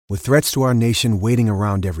With threats to our nation waiting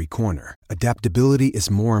around every corner, adaptability is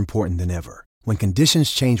more important than ever. When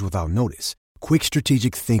conditions change without notice, quick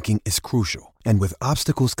strategic thinking is crucial. And with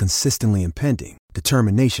obstacles consistently impending,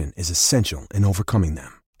 determination is essential in overcoming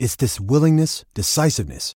them. It's this willingness,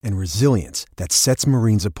 decisiveness, and resilience that sets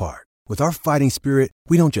Marines apart. With our fighting spirit,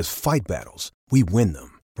 we don't just fight battles, we win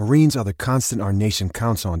them. Marines are the constant our nation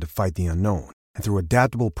counts on to fight the unknown. And through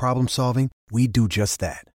adaptable problem solving, we do just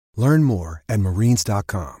that. Learn more at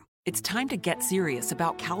marines.com. It's time to get serious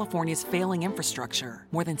about California's failing infrastructure.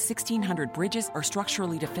 More than 1,600 bridges are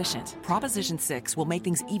structurally deficient. Proposition 6 will make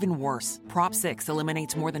things even worse. Prop 6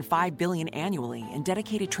 eliminates more than $5 billion annually in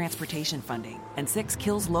dedicated transportation funding. And 6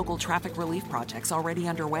 kills local traffic relief projects already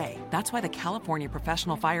underway. That's why the California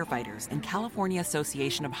Professional Firefighters and California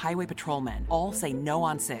Association of Highway Patrolmen all say no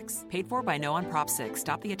on 6. Paid for by No on Prop 6.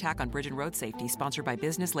 Stop the attack on bridge and road safety. Sponsored by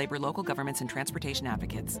business, labor, local governments, and transportation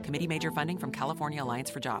advocates. Committee major funding from California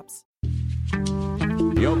Alliance for Jobs.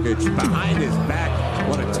 Jokic behind his back.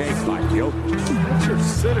 What a take by Jokic. That's your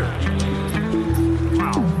sitter.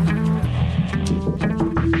 Wow.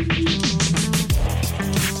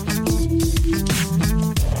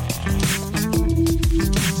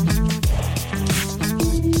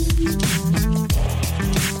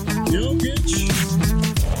 Jokic.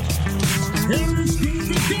 Harris with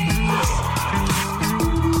the gas.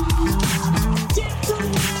 Denver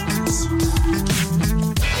wins.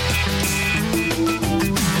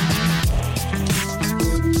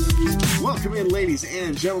 Welcome in, ladies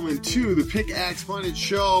and gentlemen, to the Pickaxe Pundit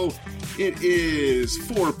Show. It is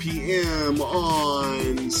 4 p.m.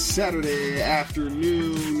 on Saturday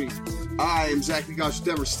afternoon. I am Zach Nigosh,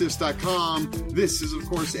 DenverStiffs.com. This is, of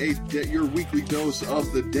course, your weekly dose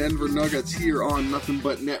of the Denver Nuggets here on Nothing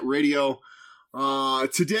But Net Radio.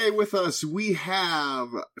 Today with us, we have,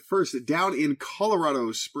 first, down in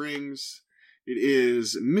Colorado Springs, it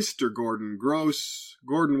is Mr. Gordon Gross.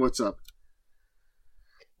 Gordon, what's up?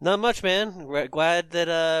 Not much, man. We're glad that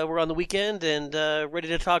we're on the weekend and ready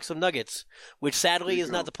to talk some Nuggets, which sadly is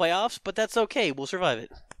not the playoffs, but that's okay. We'll survive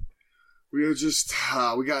it. We are just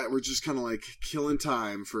we're just kind of like killing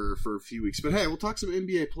time for a few weeks, but hey, we'll talk some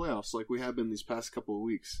NBA playoffs like we have been these past couple of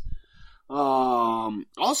weeks.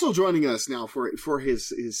 Also joining us now for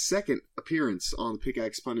his second appearance on the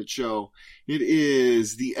Pickaxe Pundit Show, it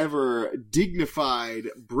is the ever dignified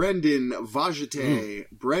Brendan Vajate.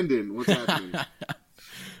 Brendan, what's happening?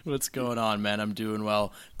 What's going on, man? I'm doing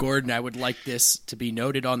well. Gordon, I would like this to be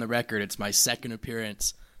noted on the record. It's my second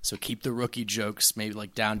appearance, so keep the rookie jokes maybe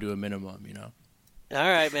like down to a minimum, you know? All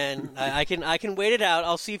right, man. I can wait it out.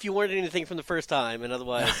 I'll see if you wanted anything from the first time, and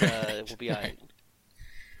otherwise we'll be all right.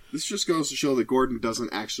 This just goes to show that Gordon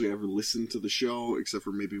doesn't actually ever listen to the show, except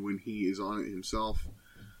for maybe when he is on it himself.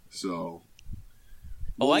 So...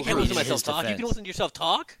 Oh, I can't listen to myself talk? You can listen to yourself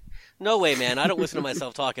talk? No way, man. I don't listen to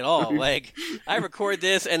myself talk at all. Like, I record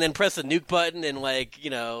this and then press the nuke button and, like, you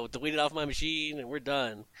know, delete it off my machine and we're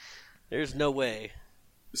done. There's no way.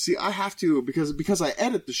 See, I have to, because I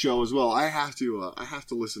edit the show as well, I have to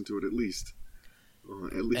listen to it at least.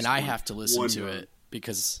 And I have to listen to it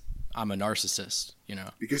because I'm a narcissist, you know.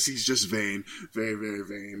 Because he's just vain. Very, very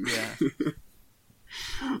vain. Yeah.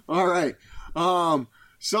 All right.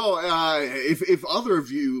 So, if other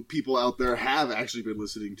of you people out there have actually been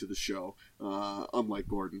listening to the show, unlike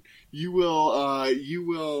Gordon, you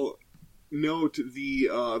will note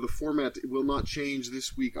the format will not change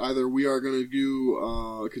this week either. We are going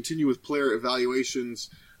to continue with player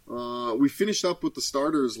evaluations. We finished up with the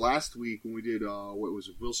starters last week when we did what was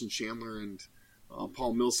it, Wilson Chandler and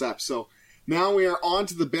Paul Millsap. So. Now we are on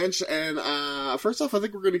to the bench, and first off, I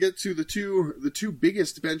think we're going to get to the two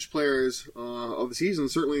biggest bench players of the season.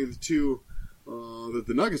 Certainly, the two that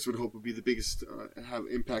the Nuggets would hope would be the biggest have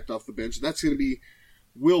impact off the bench. And that's going to be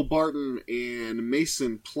Will Barton and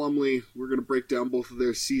Mason Plumlee. We're going to break down both of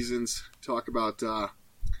their seasons, talk about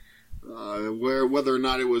whether or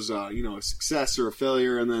not it was a success or a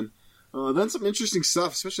failure, and then some interesting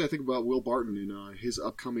stuff, especially I think about Will Barton and his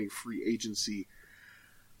upcoming free agency.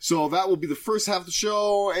 So that will be the first half of the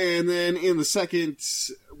show, and then in the second,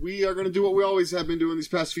 we are going to do what we always have been doing these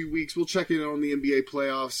past few weeks. We'll check in on the NBA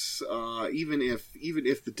playoffs, even if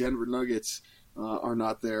the Denver Nuggets are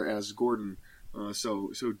not there, as Gordon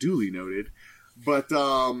so duly noted. But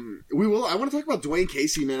we will. I want to talk about Dwayne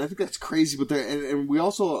Casey, man. I think that's crazy. But and we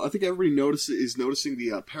also, I think everybody is noticing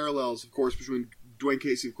the parallels, of course, between Dwayne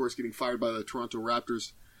Casey, of course, getting fired by the Toronto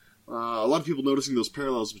Raptors. A lot of people noticing those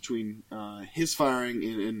parallels between his firing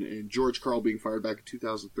and George Karl being fired back in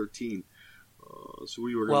 2013. So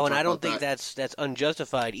we were and I don't think that's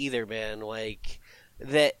unjustified either, man. Like,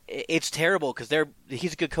 that it's terrible because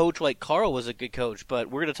he's a good coach like Carl was a good coach, but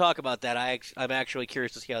we're going to talk about that. I'm actually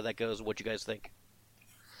curious to see how that goes and what you guys think.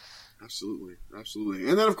 Absolutely.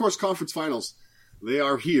 And then, of course, conference finals. They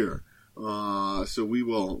are here. So we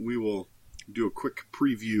will do a quick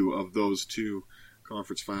preview of those two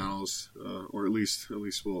conference finals, or at least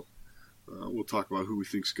we'll talk about who we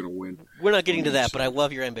think is going to win. We're not getting to that, but I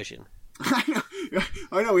love your ambition.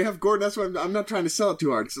 I know we have Gordon. That's why I'm not trying to sell it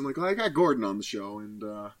too hard. Because I'm like, I got Gordon on the show, and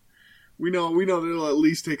we know that it'll at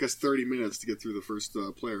least take us 30 minutes to get through the first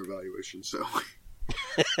player evaluation. So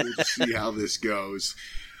we'll just see how this goes.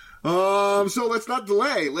 So let's not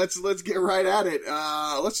delay. Let's get right at it.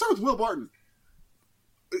 Let's start with Will Barton.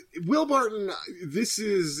 Will Barton, this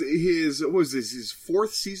is his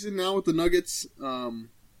fourth season now with the Nuggets.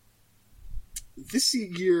 This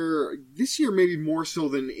year maybe more so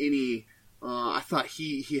than any. I thought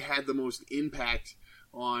he had the most impact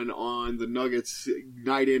on the Nuggets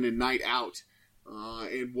night in and night out,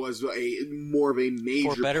 and was more of a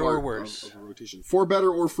major for better part or worse of the rotation. For better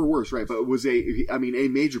or for worse, right? But it was a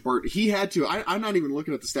major part. He had to. I'm not even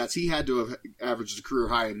looking at the stats. He had to have averaged a career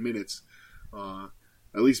high in minutes, at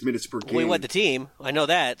least minutes per game. Well, he led the team. I know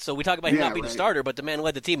that. So we talk about him not being the starter, but the man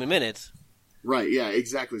led the team in minutes. Right. Yeah.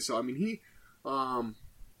 Exactly. So he.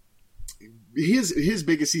 His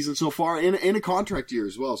biggest season so far, and a contract year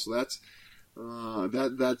as well. So that's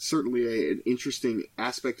certainly an interesting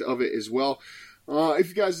aspect of it as well. As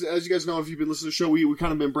you guys know, if you've been listening to the show, we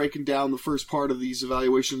kind of been breaking down the first part of these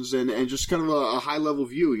evaluations and just kind of a high level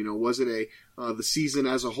view. Was it the season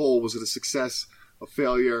as a whole? Was it a success, a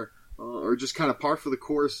failure, or just kind of par for the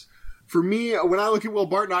course? For me, when I look at Will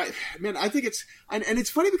Barton, I think it's and it's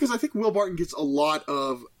funny because I think Will Barton gets a lot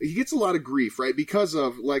of grief, right? Because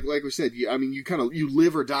of like we said, you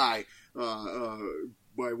live or die by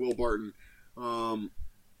Will Barton,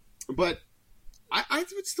 but I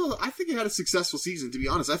think he had a successful season. To be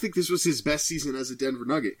honest, I think this was his best season as a Denver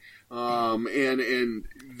Nugget, and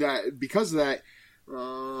that because of that.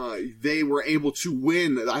 They were able to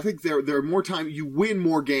win. I think there are more time. You win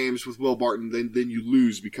more games with Will Barton than you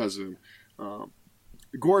lose because of him.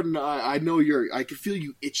 Gordon, I know I can feel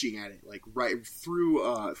you itching at it, like right through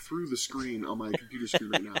the screen on my computer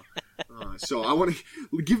screen right now. So I want to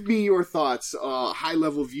give me your thoughts. High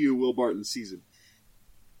level view, Will Barton's season.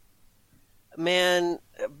 Man,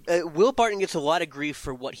 Will Barton gets a lot of grief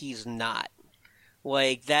for what he's not.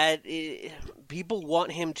 Like that, people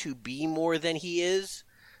want him to be more than he is,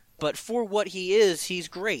 but for what he is, he's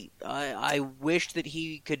great. I wish that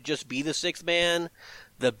he could just be the sixth man,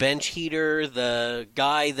 the bench heater, the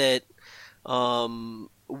guy that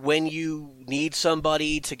when you need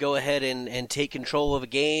somebody to go ahead and take control of a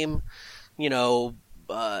game,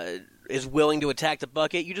 is willing to attack the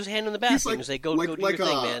bucket, you just hand him the basket and say, go do your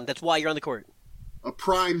thing, man. That's why you're on the court. A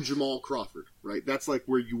prime Jamal Crawford, right? That's like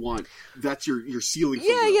where you want. That's your ceiling.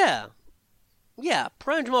 Yeah,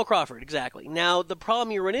 prime Jamal Crawford, exactly. Now the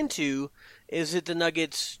problem you run into is that the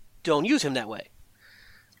Nuggets don't use him that way.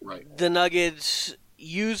 Right. The Nuggets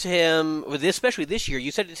use him, especially this year.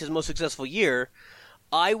 You said it's his most successful year.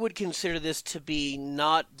 I would consider this to be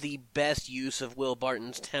not the best use of Will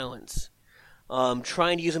Barton's talents.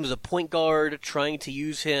 Trying to use him as a point guard, trying to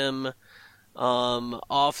use him.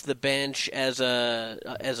 Off the bench as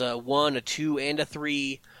a 1, a 2, and a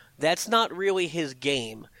 3. That's not really his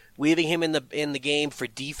game. Leaving him in the game for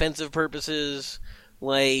defensive purposes,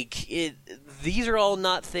 these are all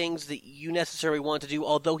not things that you necessarily want to do.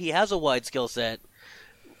 Although he has a wide skill set,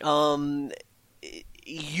 you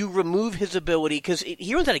remove his ability because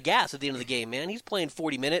he runs out of gas at the end of the game. Man, he's playing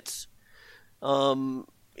 40 minutes.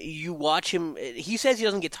 You watch him. He says he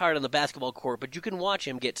doesn't get tired on the basketball court, but you can watch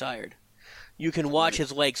him get tired. You can watch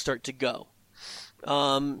his legs start to go.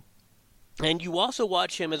 And you also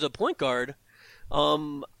watch him as a point guard.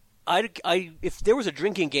 If there was a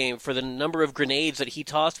drinking game for the number of grenades that he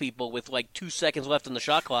tossed people with 2 seconds left on the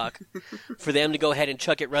shot clock for them to go ahead and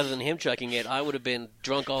chuck it rather than him chucking it, I would have been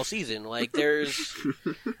drunk all season.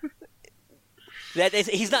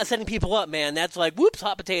 He's not setting people up, man. That's whoops,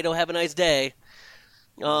 hot potato, have a nice day.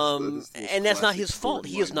 And that's not his fault.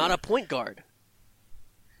 He is not a point guard.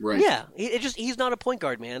 Right. Yeah, he's not a point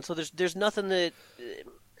guard, man. So there's nothing that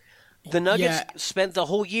the Nuggets spent the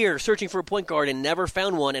whole year searching for a point guard and never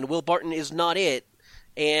found one, and Will Barton is not it.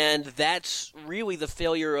 And that's really the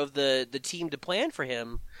failure of the team to plan for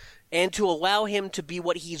him and to allow him to be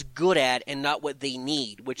what he's good at and not what they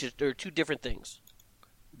need, they're two different things.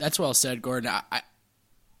 That's well said, Gordon.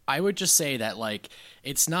 I would just say that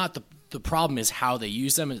it's not the problem is how they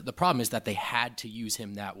use them. The problem is that they had to use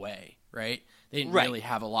him that way, right? They didn't really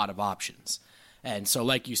have a lot of options. And so,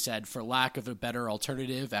 like you said, for lack of a better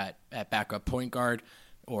alternative at backup point guard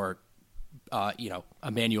or,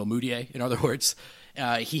 Emmanuel Mudiay, in other words,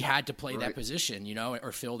 he had to play that position,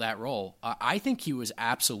 or fill that role. I think he was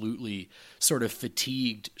absolutely sort of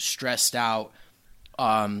fatigued, stressed out,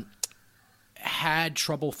 had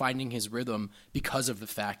trouble finding his rhythm because of the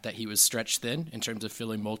fact that he was stretched thin in terms of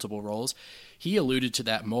filling multiple roles. He alluded to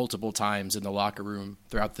that multiple times in the locker room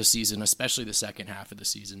throughout the season, especially the second half of the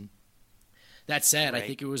season. That said, I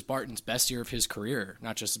think it was Barton's best year of his career,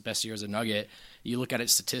 not just the best year as a Nugget. You look at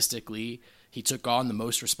it statistically, he took on the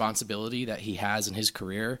most responsibility that he has in his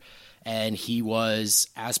career, and he was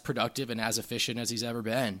as productive and as efficient as he's ever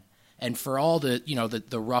been. And for all the,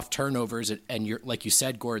 the rough turnovers and like you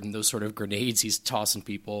said, Gordon, those sort of grenades he's tossing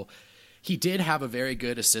people, he did have a very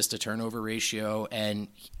good assist to turnover ratio. And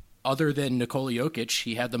other than Nikola Jokic,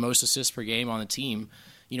 he had the most assists per game on the team.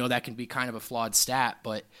 That can be kind of a flawed stat,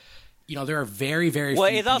 but there are very, very few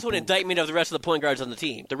it's also people... an indictment of the rest of the point guards on the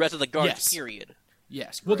team, the rest of the guards, period.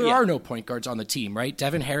 Yes. Well, there are no point guards on the team, right?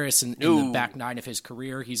 Devin Harris in the back nine of his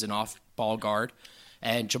career, he's an off-ball guard.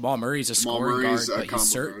 And Jamal Murray's a scoring guard, but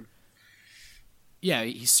he's guard. Yeah,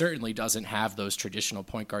 he certainly doesn't have those traditional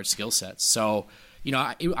point guard skill sets. So,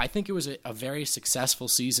 I think it was a very successful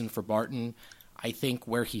season for Barton. I think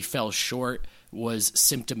where he fell short was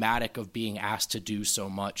symptomatic of being asked to do so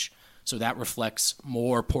much. So that reflects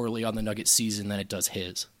more poorly on the Nuggets season than it does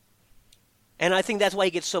his. And I think that's why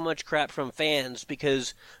he gets so much crap from fans,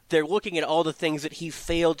 because they're looking at all the things that he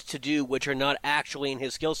failed to do, which are not actually in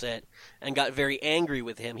his skill set, and got very angry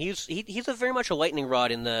with him. He's a very much a lightning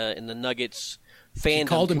rod in the Nuggets fandom.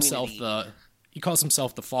 He calls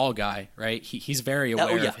himself the fall guy, right? He's very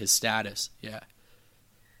aware of his status. Yeah.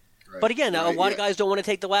 Right. But again, a lot of guys don't want to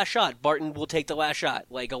take the last shot. Barton will take the last shot.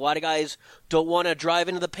 Like, a lot of guys don't want to drive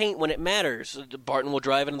into the paint when it matters. Barton will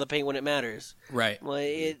drive into the paint when it matters. Right.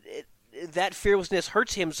 Well, that fearlessness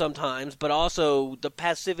hurts him sometimes, but also the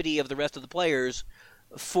passivity of the rest of the players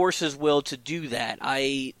forces Will to do that.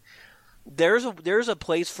 There's a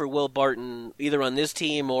place for Will Barton, either on this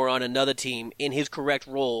team or on another team, in his correct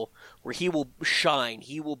role, where he will shine.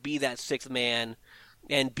 He will be that sixth man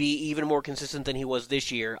and be even more consistent than he was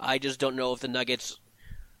this year. I just don't know if the Nuggets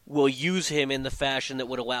will use him in the fashion that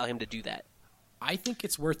would allow him to do that. I think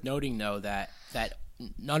it's worth noting, though, that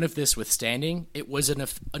none of this withstanding, it was an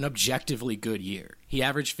objectively good year. He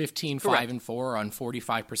averaged 15, 5, and 4 on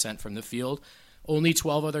 45% from the field. Only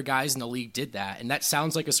 12 other guys in the league did that, and that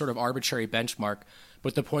sounds like a sort of arbitrary benchmark,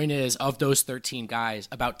 but the point is, of those 13 guys,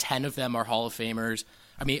 about 10 of them are Hall of Famers,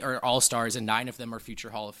 or All-Stars, and 9 of them are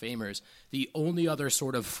future Hall of Famers. The only other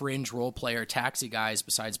sort of fringe role player taxi guys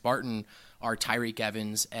besides Barton are Tyreke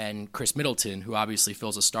Evans and Chris Middleton, who obviously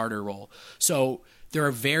fills a starter role. So there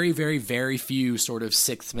are very, very, very few sort of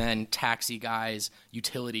sixth men, taxi guys,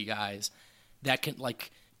 utility guys that can,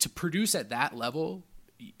 to produce at that level,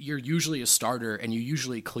 you're usually a starter and you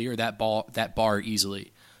usually clear that bar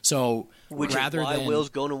easily. So Which rather is why than, Will's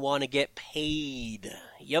going to want to get paid.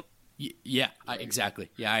 Yep. Yeah, exactly.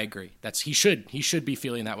 Yeah, I agree. He should be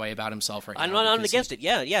feeling that way about himself right now. I'm not against it.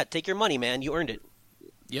 Yeah. Take your money, man. You earned it.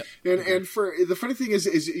 Yep. And for the funny thing is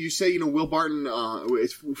you say, Will Barton,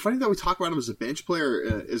 it's funny that we talk about him as a bench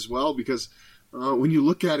player as well, because when you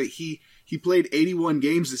look at it, he played 81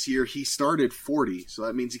 games this year. He started 40, so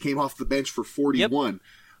that means he came off the bench for 41.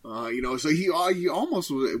 Yep. So he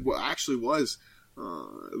almost actually was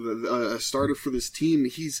a starter for this team.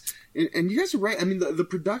 And you guys are right. I mean, the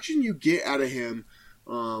production you get out of him,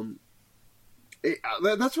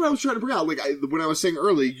 that's what I was trying to bring out. When I was saying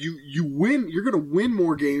earlier, you win. You're going to win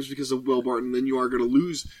more games because of Will Barton than you are going to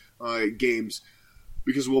lose games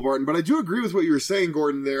because of Will Barton. But I do agree with what you were saying,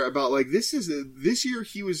 Gordon, there about this year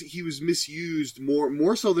he was misused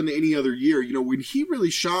more so than any other year. When he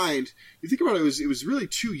really shined, you think about it, it was really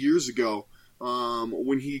 2 years ago.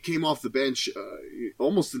 When he came off the bench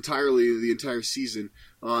almost entirely the entire season,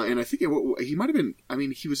 and I think he might have been. I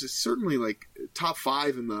mean, he was certainly top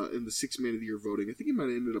 5 in the Sixth Man of the Year voting. I think he might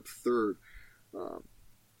have ended up 3rd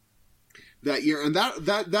that year, and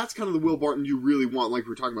that's kind of the Will Barton you really want. Like we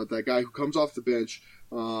were talking about, that guy who comes off the bench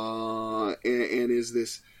and is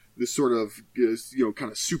this sort of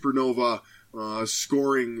kind of supernova.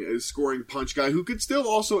 Scoring punch guy who could still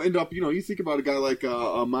also end up, you think about a guy like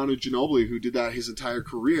Manu Ginobili who did that his entire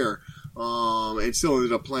career and still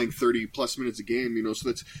ended up playing 30 plus minutes a game, so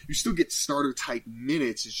that's, you still get starter type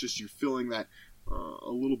minutes. It's just you're filling that a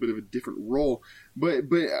little bit of a different role. But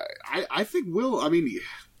I think Will, I mean,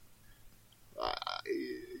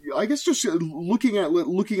 I guess just looking at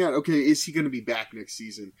okay, is he going to be back next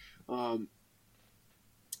season?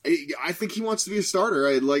 I think he wants to be a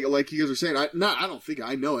starter. Like you guys are saying. I don't think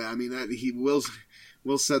I know it. I mean, that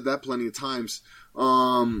Will said that plenty of times.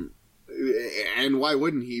 And why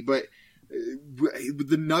wouldn't he? But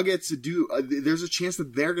the Nuggets there's a chance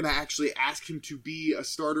that they're going to actually ask him to be a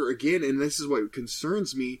starter again, and this is what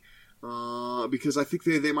concerns me, because I think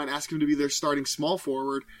they might ask him to be their starting small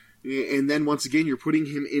forward, and then once again you're putting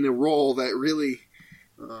him in a role that really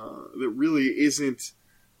isn't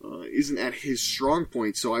at his strong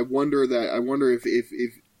point. So I wonder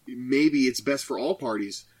if maybe it's best for all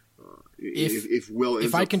parties if Will ends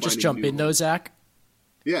if I can just jump in though, Zach.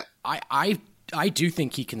 Yeah, I do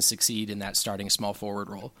think he can succeed in that starting small forward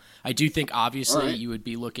role. I do think obviously you would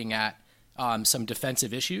be looking at some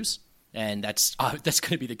defensive issues, and that's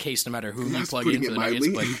going to be the case no matter who you plug in for the Nuggets.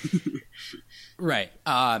 But, right,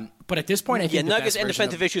 but at this point, I think Nuggets and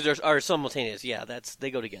defensive issues are simultaneous. Yeah,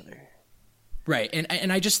 they go together. Right,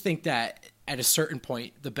 and I just think that at a certain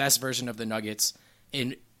point, the best version of the Nuggets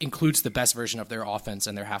includes the best version of their offense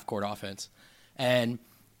and their half-court offense. And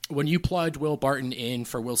when you plugged Will Barton in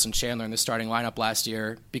for Wilson Chandler in the starting lineup last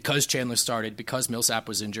year, because Chandler started, because Millsap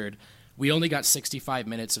was injured, we only got 65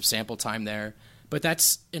 minutes of sample time there. But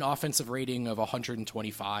that's an offensive rating of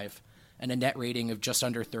 125 and a net rating of just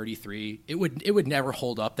under 33. It would never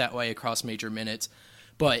hold up that way across major minutes.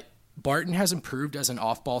 But Barton has improved as an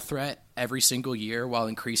off-ball threat every single year while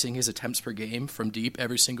increasing his attempts per game from deep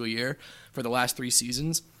every single year for the last 3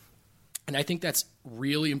 seasons. And I think that's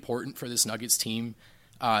really important for this Nuggets team.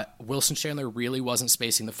 Wilson Chandler really wasn't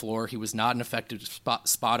spacing the floor. He was not an effective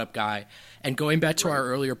spot-up guy. And going back to our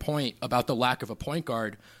earlier point about the lack of a point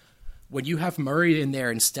guard, when you have Murray in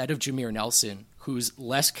there instead of Jameer Nelson, who's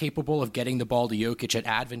less capable of getting the ball to Jokic at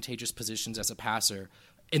advantageous positions as a passer,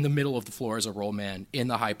 in the middle of the floor as a roll man, in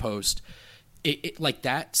the high post, like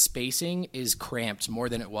that spacing is cramped more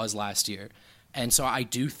than it was last year. And so I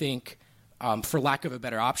do think, for lack of a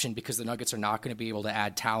better option, because the Nuggets are not going to be able to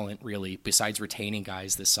add talent really besides retaining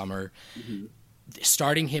guys this summer,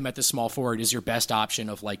 starting him at the small forward is your best option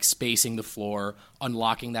of like spacing the floor,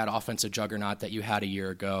 unlocking that offensive juggernaut that you had a year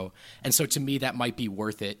ago. And so to me, that might be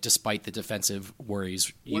worth it despite the defensive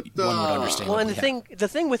worries one would understand. Well, and the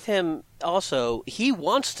thing with him also, he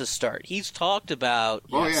wants to start. He's talked about,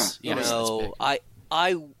 I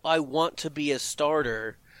want to be a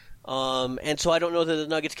starter. And so I don't know that the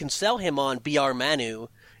Nuggets can sell him on BR Manu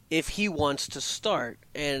if he wants to start.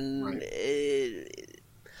 And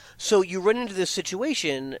so you run into this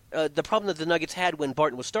situation. The problem that the Nuggets had when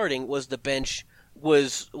Barton was starting was the bench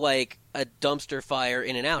was like a dumpster fire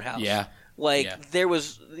in an outhouse. Yeah. There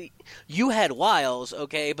was – you had Lyles,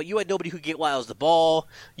 okay, but you had nobody who could get Lyles the ball.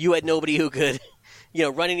 You had nobody who could,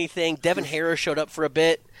 run anything. Devin Harris showed up for a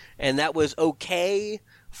bit, and that was okay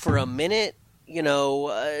for a minute.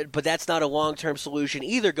 But that's not a long-term solution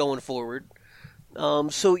either going forward.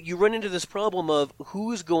 So you run into this problem of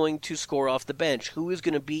who's going to score off the bench, who is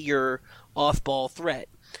going to be your off-ball threat.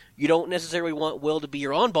 You don't necessarily want Will to be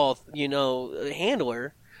your on-ball,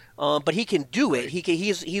 handler, but he can do it.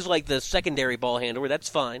 He's like the secondary ball handler. That's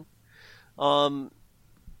fine.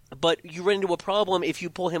 But you run into a problem if you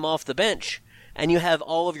pull him off the bench and you have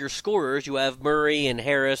all of your scorers. You have Murray and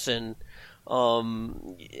Harris and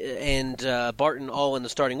Barton all in the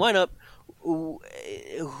starting lineup.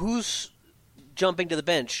 Who's jumping to the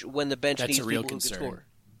bench when the bench needs people who can score?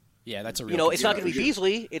 Yeah, that's a real concern. It's not going to be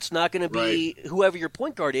Beasley. It's not going to be whoever your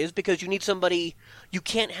point guard is, because you need somebody. You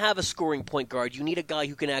can't have a scoring point guard. You need a guy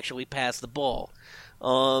who can actually pass the ball.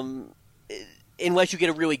 Unless you get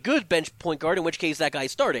a really good bench point guard, in which case that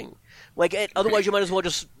guy's starting. Otherwise you might as well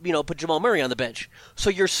just put Jamal Murray on the bench. So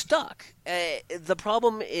you're stuck. The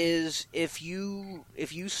problem is if you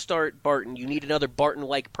start Barton, you need another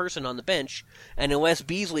Barton-like person on the bench, and unless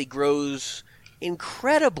Beasley grows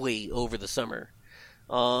incredibly over the summer,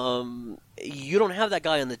 you don't have that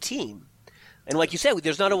guy on the team. And like you said,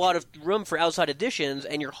 there's not a lot of room for outside additions,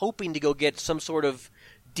 and you're hoping to go get some sort of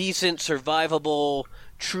decent, survivable,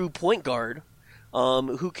 true point guard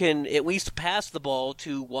who can at least pass the ball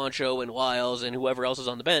to Juancho and Lyles and whoever else is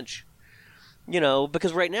on the bench.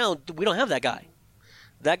 Because right now, we don't have that guy.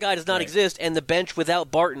 That guy does not exist, and the bench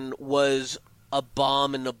without Barton was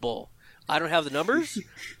abominable. I don't have the numbers.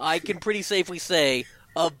 I can pretty safely say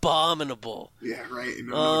abominable. Yeah, right.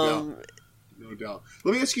 No doubt.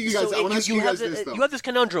 Let me ask you guys. I want to ask you guys this, though. You have this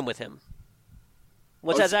conundrum with him.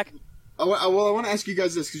 What's that, Zach? I want to ask you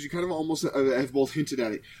guys this because you kind of almost have both hinted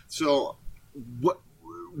at it. So, what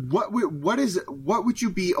would you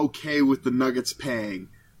be okay with the Nuggets paying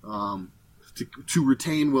to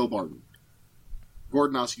retain Will Barton?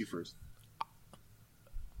 Gordon, I'll ask you first.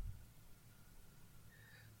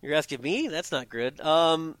 You're asking me? That's not good.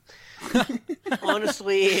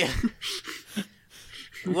 Honestly,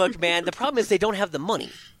 look, man, the problem is they don't have the money.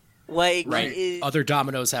 Like, right. Other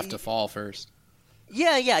dominoes have to fall first.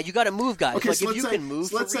 Yeah, you got to move guys. Okay, like so if you can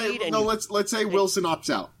move, let's say Wilson opts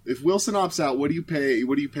out. If Wilson opts out, what do you pay?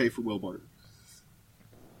 What do you pay for Will Barton?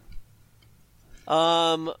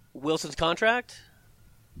 Wilson's contract.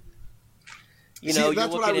 You're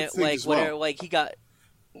looking at like he got.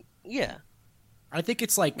 Yeah. I think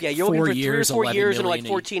it's like you're 4 looking for years, 3 or 4 years, and like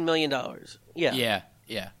 $14 million.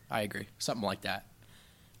 Yeah, I agree, something like that.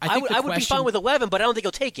 I would be fine with 11, but I don't think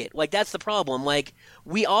he'll take it. Like that's the problem. Like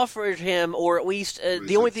we offered him, or at least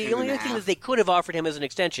the only thing that they could have offered him as an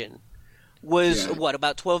extension was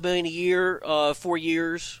about $12 million a year, 4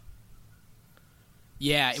 years.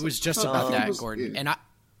 Yeah, it was just about that, Gordon. And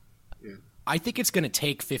I think it's going to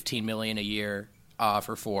take $15 million a year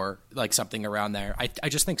for 4, like something around there. I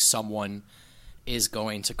just think someone is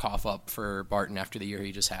going to cough up for Barton after the year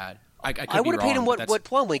he just had. I would have paid him what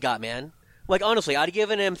Plumlee got, man. Like honestly, I'd have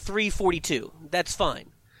given him $342. That's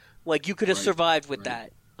fine. Like you could have survived with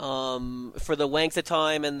that. For the length of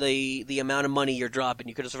time and the amount of money you're dropping,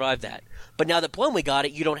 you could have survived that. But now that Plumlee got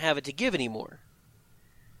it, you don't have it to give anymore.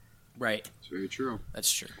 Right. It's very true.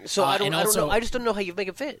 That's true. So I don't know. I just don't know how you make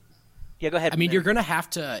it fit. Yeah, go ahead. I mean, you're going to have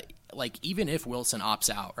to, like, even if Wilson opts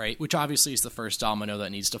out, right, which obviously is the first domino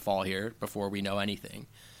that needs to fall here before we know anything,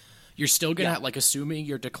 you're still going to, like, assuming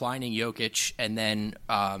you're declining Jokic and then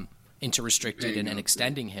into restricted and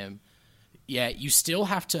extending him, you still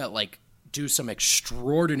have to, like, do some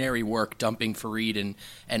extraordinary work dumping Fareed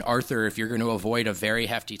and Arthur if you're going to avoid a very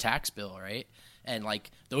hefty tax bill, right? And, like,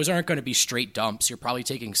 those aren't going to be straight dumps. You're probably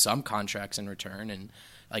taking some contracts in return. And,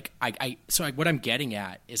 like, what I'm getting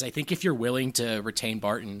at is I think if you're willing to retain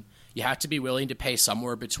Barton, you have to be willing to pay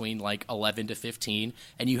somewhere between, like, 11 to 15,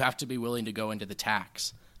 and you have to be willing to go into the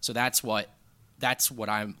tax. So that's what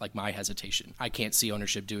I'm, like, my hesitation. I can't see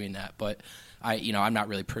ownership doing that, but I'm not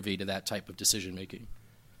really privy to that type of decision making.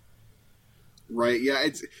 Right. Yeah.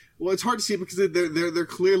 It's hard to see because there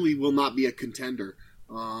clearly will not be a contender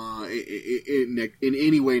in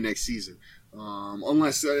any way next season,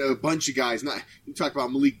 unless a bunch of guys. Not you talk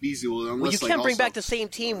about Malik Beasley. Well, you can't bring back the same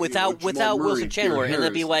team without Wilson Chandler, and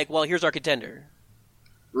then be like, well, here's our contender.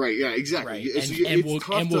 Right. Yeah. Exactly. Right. And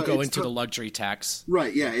we'll go into the luxury tax.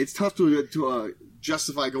 Right. Yeah. It's tough to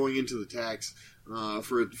justify going into the tax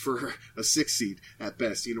for a 6 seed at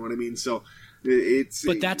best. You know what I mean? So.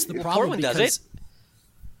 But that's the problem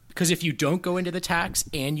because if you don't go into the tax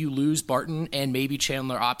and you lose Barton and maybe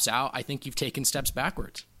Chandler opts out, I think you've taken steps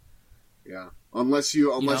backwards. Yeah, unless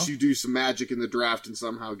you do some magic in the draft and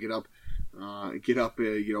somehow get up. You'd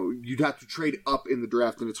have to trade up in the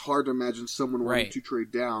draft, and it's hard to imagine someone wanting to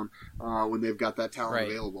trade down when they've got that talent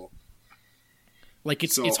available. Like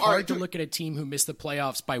it's hard to look at a team who missed the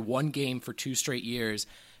playoffs by 1 game for 2 straight years.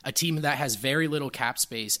 A team that has very little cap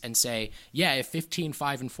space and say, yeah, if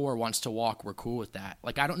 15-5-4 wants to walk, we're cool with that.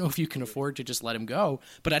 Like, I don't know if you can afford to just let him go,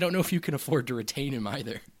 but I don't know if you can afford to retain him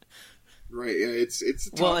either. Right. Yeah, it's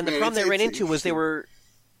well, and the problem they ran into was they were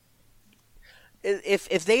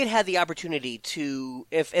if they had the opportunity to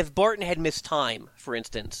if Barton had missed time, for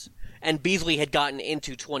instance, and Beasley had gotten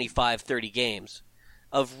into 25-30 games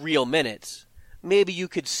of real minutes, maybe you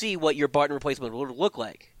could see what your Barton replacement would look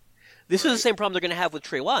like. This is the same problem they're going to have with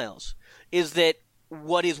Trey Lyles, is that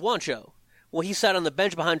what is Juancho? Well, he sat on the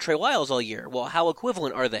bench behind Trey Lyles all year. Well, how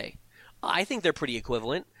equivalent are they? I think they're pretty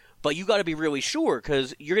equivalent, but you got to be really sure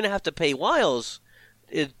because you're going to have to pay Lyles,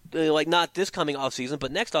 like not this coming offseason,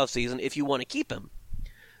 but next offseason if you want to keep him.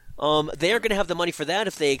 They are going to have the money for that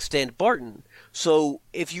if they extend Barton. So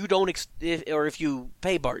if you don't, if you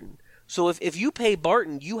pay Barton. So if you pay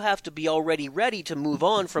Barton, you have to be already ready to move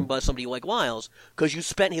on from somebody like Lyles because you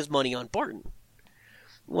spent his money on Barton.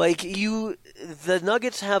 Like the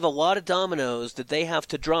Nuggets have a lot of dominoes that they have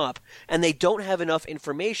to drop, and they don't have enough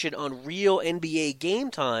information on real NBA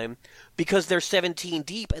game time because they're 17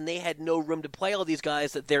 deep and they had no room to play all these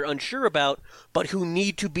guys that they're unsure about, but who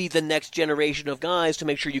need to be the next generation of guys to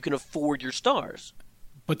make sure you can afford your stars.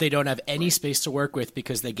 But they don't have any space to work with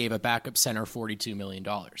because they gave a backup center $42 million.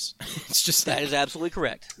 It's just that is absolutely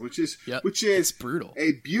correct. Which is brutal.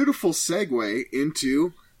 A beautiful segue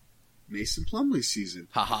into Mason Plumlee's season.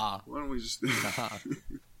 Haha. Why don't we just?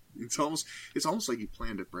 It's almost like you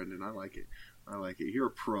planned it, Brendan. I like it. You're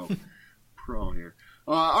a pro here.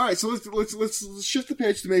 All right, so let's shift the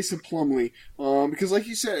page to Mason Plumlee, because like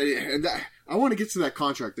you said, and I want to get to that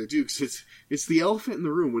contract there too, because it's the elephant in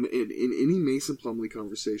the room when in any Mason Plumlee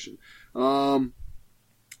conversation.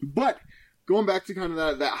 But going back to kind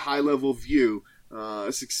of that high level view,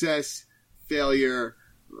 success, failure,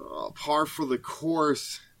 Par for the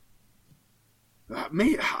course.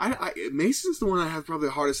 Mason's the one I have probably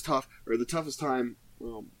the toughest time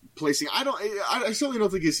placing. I certainly don't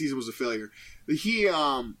think his season was a failure. He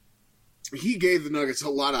gave the Nuggets a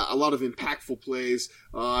lot of impactful plays.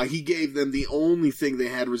 He gave them the only thing they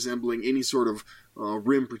had resembling any sort of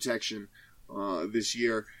rim protection this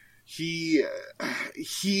year.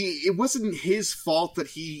 It wasn't his fault that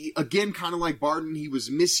he, again, kind of like Barton, he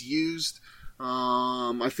was misused.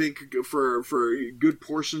 I think for good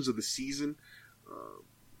portions of the season.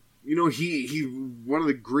 He one of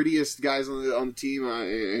the grittiest guys on the team,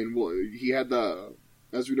 and he had I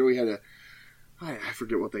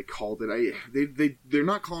forget what they called it. They're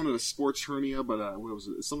not calling it a sports hernia, but what was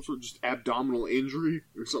it? Some sort of just abdominal injury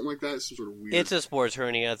or something like that. Some sort of weird. It's a sports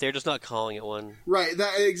hernia. They're just not calling it one. Right.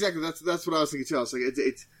 Exactly. That's what I was thinking too. I was like,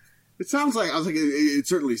 it sounds like it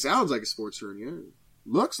certainly sounds like a sports hernia.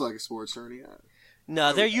 Looks like a sports hernia.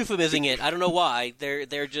 No, they're euphemising it. I don't know why.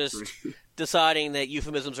 They're just deciding that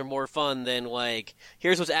euphemisms are more fun than, like,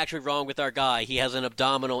 here's what's actually wrong with our guy. He has an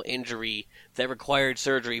abdominal injury that required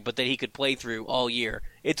surgery, but that he could play through all year.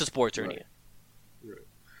 It's a sports hernia. Right.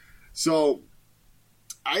 So,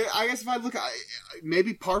 I guess if I look,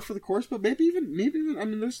 maybe par for the course, but maybe even. I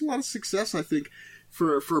mean, there's a lot of success, I think,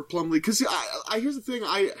 for Plumlee. Because here's the thing,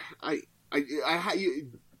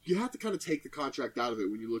 you have to kind of take the contract out of it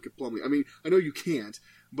when you look at Plumlee. I mean, I know you can't,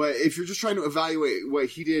 but if you're just trying to evaluate what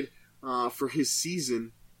he did for his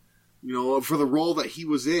season, for the role that he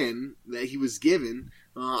was in, that he was given,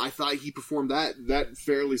 I thought he performed that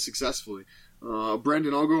fairly successfully.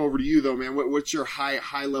 Brendan, I'll go over to you though, man. What's your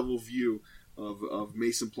high level view of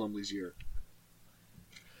Mason Plumlee's year?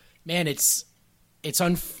 Man, it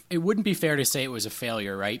wouldn't be fair to say it was a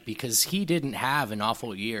failure, right? Because he didn't have an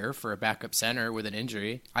awful year for a backup center with an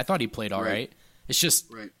injury. I thought he played all right. It's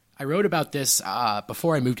just, I wrote about this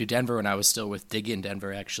before I moved to Denver when I was still with Dig in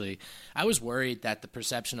Denver, actually. I was worried that the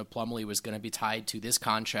perception of Plumlee was going to be tied to this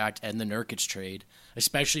contract and the Nurkic trade,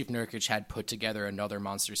 especially if Nurkic had put together another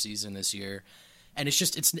monster season this year. And it's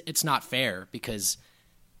just, it's not fair because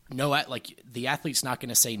the athlete's not going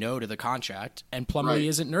to say no to the contract, and Plumlee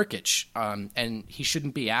isn't Nurkic, and he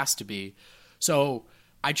shouldn't be asked to be. So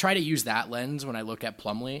I try to use that lens when I look at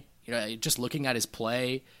Plumlee. Just looking at his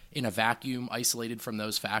play in a vacuum, isolated from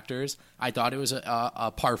those factors, I thought it was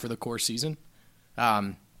a par for the course season.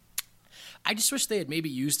 I just wish they had maybe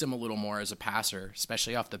used him a little more as a passer,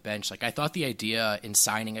 especially off the bench. Like, I thought the idea in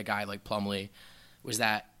signing a guy like Plumlee was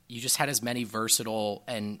that you just had as many versatile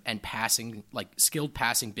and passing, like skilled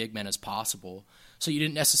passing big men as possible. So you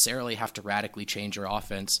didn't necessarily have to radically change your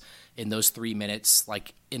offense in those 3 minutes,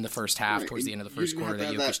 like in the first half, towards the end of the first quarter,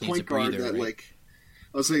 that Jokic needs a breather.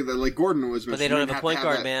 I was saying that, like Gordon was mentioning. But they don't have a point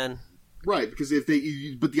guard, man. Right, because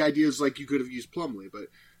but the idea is like you could have used Plumlee, but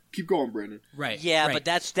keep going, Brandon. Right. Yeah, right. but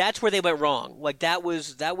that's where they went wrong. Like that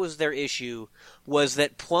was their issue, was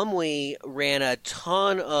that Plumlee ran a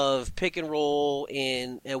ton of pick and roll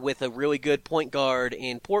with a really good point guard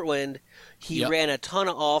in Portland. He ran a ton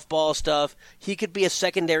of off ball stuff. He could be a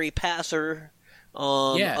secondary passer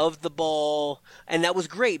of the ball, and that was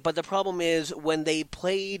great. But the problem is when they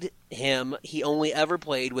played him, he only ever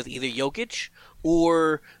played with either Jokic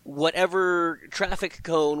or whatever traffic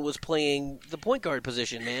cone was playing the point guard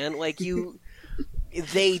position, man. Like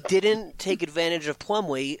they didn't take advantage of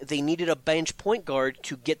Plumlee. They needed a bench point guard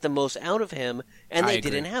to get the most out of him, and they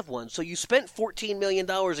didn't have one. So you spent $14 million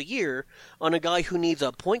a year on a guy who needs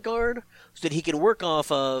a point guard so that he can work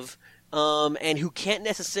off of, and who can't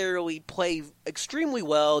necessarily play extremely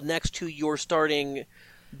well next to your starting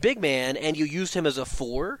big man, and you used him as a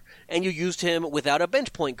 4, and you used him without a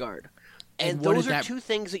bench point guard. And those are two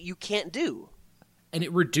things that you can't do. And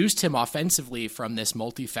it reduced him offensively from this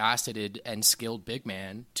multifaceted and skilled big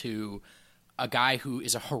man to a guy who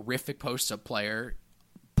is a horrific post-up player,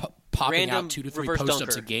 popping out 2 to 3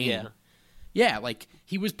 post-ups a game. Yeah, like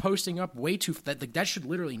he was posting up way too – that should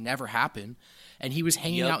literally never happen. And he was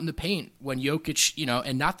hanging out in the paint when Jokic,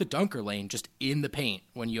 and not the dunker lane, just in the paint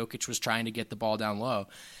when Jokic was trying to get the ball down low.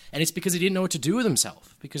 And it's because he didn't know what to do with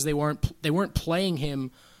himself, because they weren't playing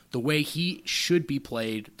him the way he should be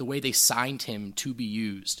played, the way they signed him to be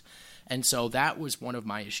used. And so that was one of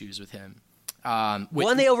my issues with him. And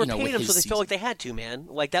they overpaid him, so they felt like they had to, man.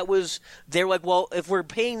 Like they're like, well, if we're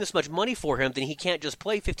paying this much money for him, then he can't just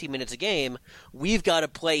play 15 minutes a game. We've got to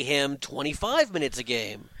play him 25 minutes a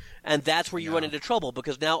game. And that's where you run into trouble,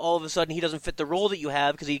 because now all of a sudden he doesn't fit the role that you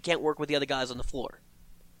have because he can't work with the other guys on the floor.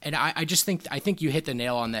 And I think you hit the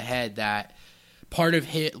nail on the head that part of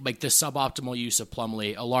the suboptimal use of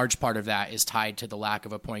Plumlee, a large part of that is tied to the lack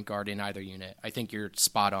of a point guard in either unit. I think you're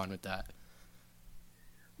spot on with that.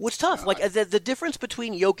 What's tough, the difference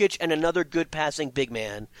between Jokic and another good passing big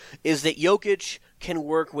man is that Jokic can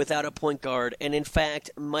work without a point guard, and in fact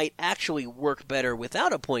might actually work better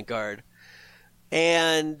without a point guard.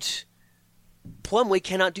 And Plumlee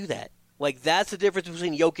cannot do that. That's the difference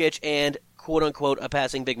between Jokic and quote unquote a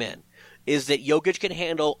passing big man. Is that Jokic can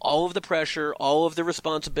handle all of the pressure, all of the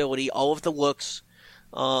responsibility, all of the looks,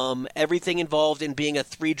 everything involved in being a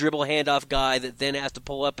 3-dribble handoff guy that then has to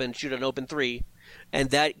pull up and shoot an open 3. And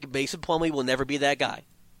that Mason Plumlee will never be that guy.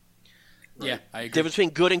 Yeah, I agree. The difference between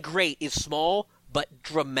good and great is small but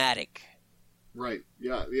dramatic. Right.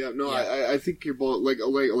 Yeah. No, yeah. I think you're both like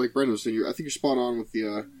Brendan was saying. I think you're spot on with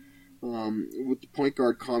the point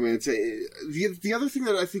guard comments. The other thing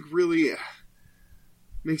that I think really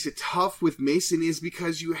makes it tough with Mason is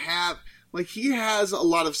because you have he has a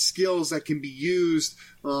lot of skills that can be used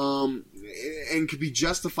and could be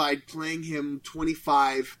justified playing him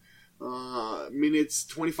 25 minutes,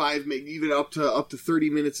 25, maybe even up to 30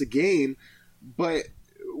 minutes a game. But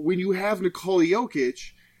when you have Nikola Jokic,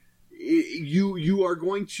 you are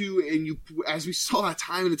going to, and you, as we saw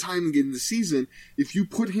time and time again in the season, if you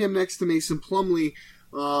put him next to Mason Plumlee,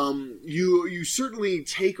 you certainly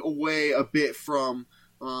take away a bit from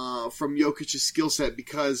Jokic's skill set,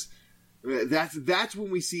 because that's when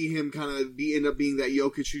we see him kind of end up being that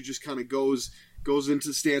Jokic who just kind of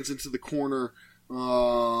stands into the corner.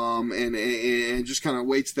 And just kind of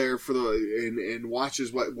waits there for and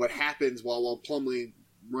watches what happens while Plumlee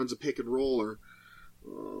runs a pick and roll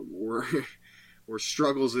or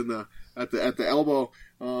struggles at the elbow.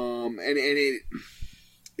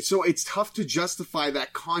 So it's tough to justify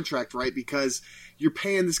that contract, right? Because you're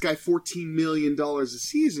paying this guy $14 million a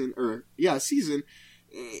season,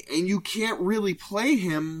 and you can't really play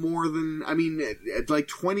him more than, at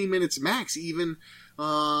 20 minutes max, even.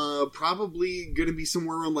 Probably going to be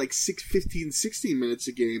somewhere around 15, 16 minutes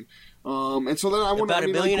a game. And so then I wonder about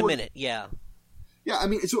 $1 million a minute. Yeah. Yeah.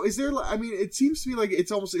 So is there? It seems to me like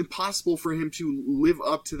it's almost impossible for him to live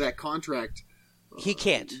up to that contract. He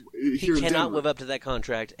can't. He cannot live up to that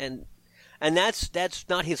contract, and that's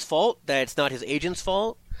not his fault. That's not his agent's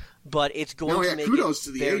fault. But it's going to make it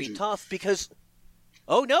very tough because.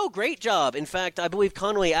 Oh, no, great job. In fact, I believe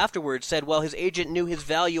Connolly afterwards said, well, his agent knew his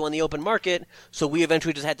value on the open market, so we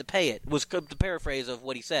eventually just had to pay it, was the paraphrase of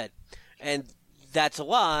what he said. And that's a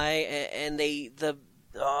lie, and it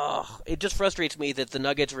just frustrates me that the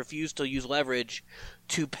Nuggets refused to use leverage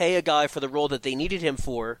to pay a guy for the role that they needed him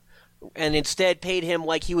for, and instead paid him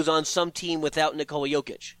like he was on some team without Nikola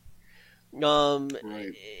Jokic.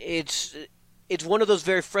 Right. It's one of those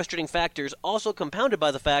very frustrating factors, also compounded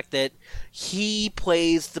by the fact that he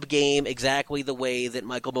plays the game exactly the way that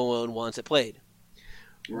Michael Malone wants it played.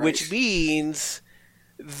 Right. Which means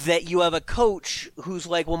that you have a coach who's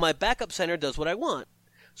like, well, my backup center does what I want,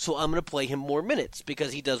 so I'm going to play him more minutes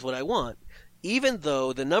because he does what I want. Even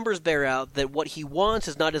though the numbers bear out that what he wants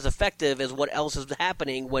is not as effective as what else is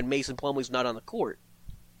happening when Mason Plumlee's not on the court.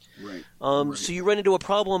 Right. So you run into a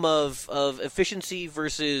problem of efficiency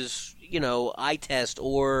versus, eye test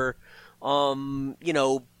or,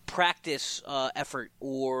 practice effort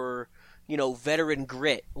or, veteran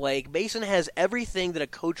grit. Mason has everything that a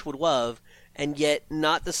coach would love and yet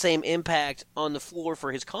not the same impact on the floor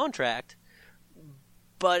for his contract.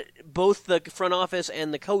 But both the front office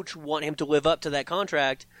and the coach want him to live up to that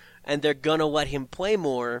contract, and they're going to let him play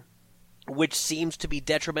more, which seems to be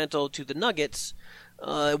detrimental to the Nuggets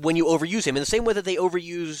when you overuse him. In the same way that they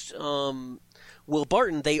overused Will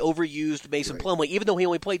Barton, they overused Mason Plumlee. Even though he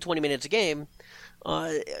only played 20 minutes a game,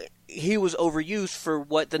 he was overused for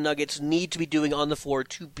what the Nuggets need to be doing on the floor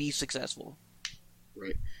to be successful.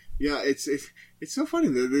 Right. Yeah, it's so funny.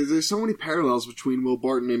 There's so many parallels between Will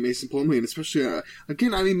Barton and Mason Plumlee, and especially,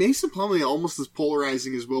 Mason Plumlee almost as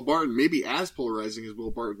polarizing as Will Barton, maybe as polarizing as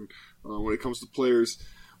Will Barton when it comes to players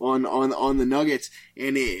on the Nuggets.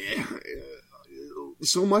 And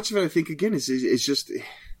so much of it, I think, again, is just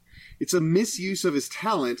it's a misuse of his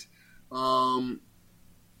talent that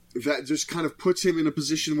just kind of puts him in a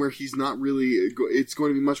position where he's not really. It's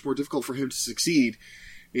going to be much more difficult for him to succeed.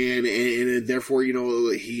 And therefore,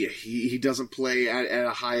 he doesn't play at a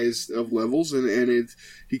highest of levels, and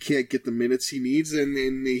he can't get the minutes he needs, and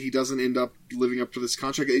he doesn't end up living up to this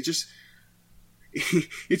contract. It just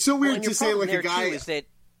it's so weird to say, like, a guy. Is that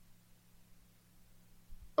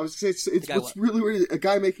I was going to say it's really weird. A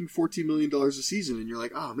guy making $14 million a season, and you're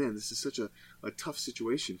like, oh man, this is such a tough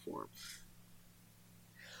situation for him.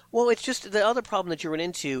 Well, it's just the other problem that you run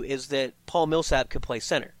into is that Paul Millsap could play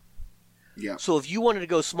center. Yeah. So if you wanted to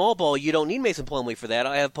go small ball, you don't need Mason Plumlee for that.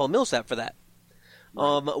 I have Paul Millsap for that.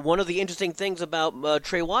 One of the interesting things about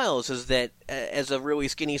Trey Lyles is that as a really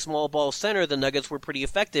skinny small ball center, the Nuggets were pretty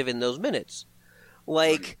effective in those minutes.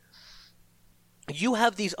 Like, you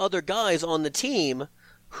have these other guys on the team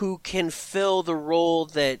who can fill the role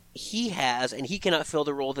that he has, and he cannot fill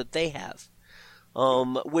the role that they have.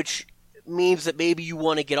 Which means that maybe you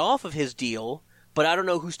want to get off of his deal, but I don't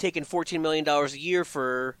know who's taking $14 million a year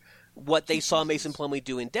for what they saw Mason Plumlee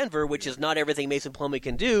do in Denver, which is not everything Mason Plumlee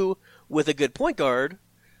can do with a good point guard,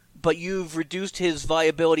 but you've reduced his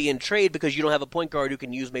viability in trade because you don't have a point guard who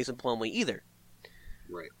can use Mason Plumlee either.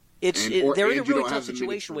 Right. They're in a really tough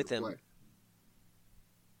situation with him.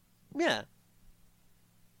 Yeah.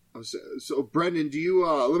 So Brendan, do you?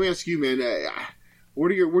 Let me ask you, man. What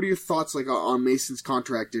are your thoughts like on Mason's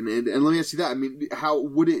contract? And let me ask you that. I mean,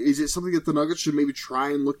 is it something that the Nuggets should maybe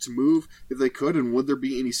try and look to move if they could? And would there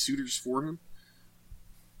be any suitors for him?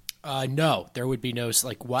 No, there would be no.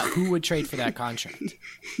 Like, what? Who would trade for that contract?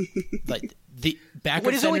 Like the backup.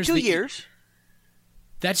 What is only 2 years?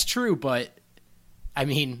 That's true, but I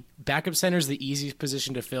mean, backup center is the easiest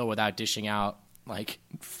position to fill without dishing out like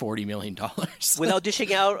 $40 million. Without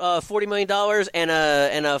dishing out $40 million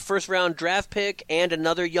and a first round draft pick and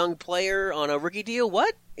another young player on a rookie deal?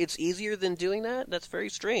 What? It's easier than doing that? That's very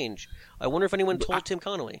strange. I wonder if anyone told Tim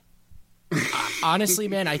Connolly. Honestly,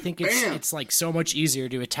 man, I think it's like so much easier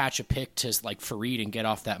to attach a pick to like Fareed and get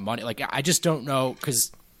off that money. Like, I just don't know,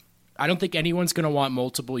 because I don't think anyone's going to want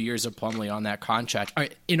multiple years of Plumlee on that contract.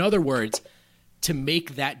 In other words, to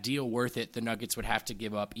make that deal worth it, the Nuggets would have to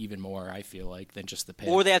give up even more, I feel like, than just the pick.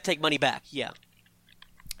 Or they have to take money back, yeah.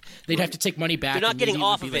 They'd have to take money back. They're not getting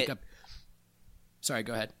off of it. Sorry,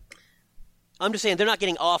 go ahead. I'm just saying they're not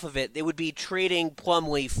getting off of it. They would be trading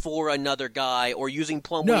Plumlee for another guy or using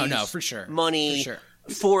Plumlee's for sure. money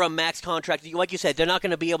for a max contract. Like you said, they're not going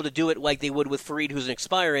to be able to do it like they would with Fareed, who's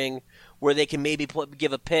expiring, where they can maybe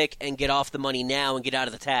give a pick and get off the money now and get out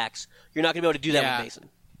of the tax. You're not going to be able to do that with Mason.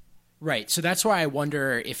 Right, so that's why I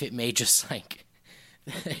wonder if it may just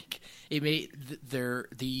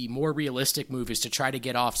the more realistic move is to try to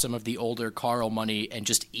get off some of the older Carl money and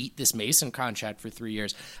just eat this Mason contract for 3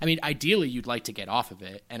 years. I mean, ideally you'd like to get off of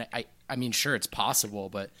it, and I mean, sure, it's possible,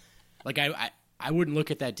 but like I wouldn't look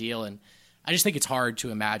at that deal, and I just think it's hard to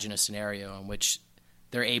imagine a scenario in which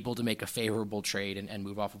they're able to make a favorable trade and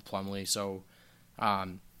move off of Plumlee. So,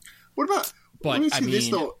 what about? But I mean,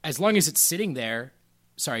 as long as it's sitting there.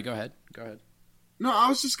 Sorry, go ahead. No, I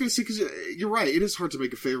was just going to say, because you're right, it is hard to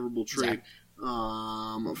make a favorable trade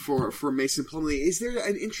for Mason Plumlee. Is there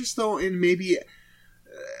an interest, though, in maybe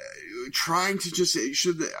trying to just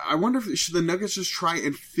should the Nuggets just try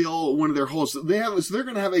and fill one of their holes? So they're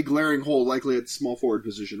going to have a glaring hole, likely at the small forward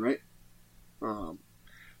position, right?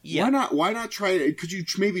 Yeah. Why not try? Could you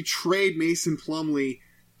maybe trade Mason Plumlee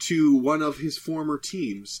to one of his former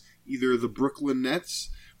teams, either the Brooklyn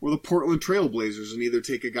Nets or the Portland Trailblazers, and either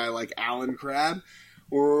take a guy like Alan Crabb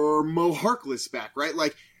or Mo Harkless back, right?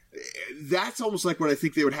 Like, that's almost like what I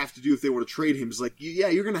think they would have to do if they want to trade him. Is like, yeah,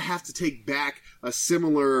 you're going to have to take back a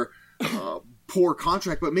similar poor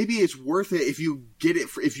contract, but maybe it's worth it if you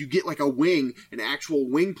get like a wing, an actual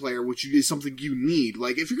wing player, which is something you need.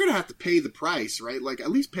 Like, if you're going to have to pay the price, right? Like, at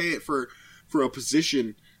least pay it for a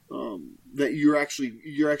position that you're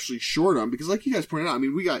actually short on, because like you guys pointed out, I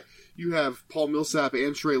mean, you have Paul Millsap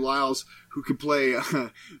and Trey Lyles who could play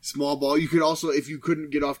small ball. You could also, if you couldn't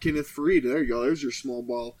get off Kenneth Fareed, there you go. There's your small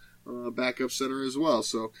ball backup center as well.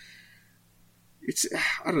 So it's,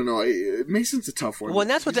 I don't know. Mason's a tough one. Well, and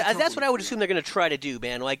that's what I would assume they're going to try to do,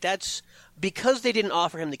 man. Like, that's because they didn't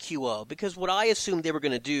offer him the QO. Because what I assumed they were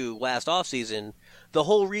going to do last offseason, the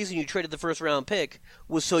whole reason you traded the first round pick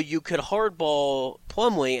was so you could hardball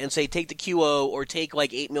Plumlee and say, take the QO or take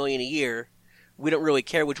like $8 million a year. We don't really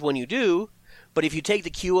care which one you do, but if you take the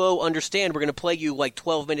QO, understand we're going to play you like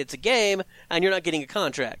 12 minutes a game, and you're not getting a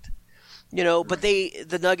contract. You know, but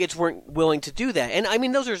the Nuggets weren't willing to do that. And I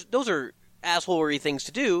mean, those are assholery things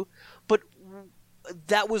to do, but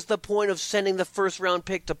that was the point of sending the first round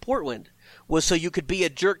pick to Portland, was so you could be a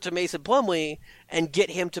jerk to Mason Plumlee and get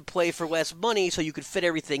him to play for less money so you could fit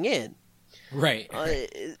everything in. Right.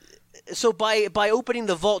 So by opening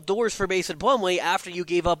the vault doors for Mason Plumlee after you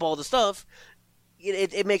gave up all the stuff,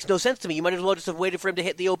 it makes no sense to me. You might as well just have waited for him to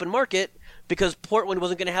hit the open market, because Portland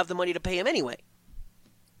wasn't going to have the money to pay him anyway.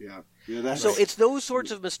 Yeah, that's so right. It's those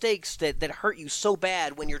sorts of mistakes that hurt you so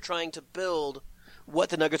bad when you're trying to build what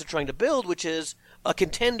the Nuggets are trying to build, which is a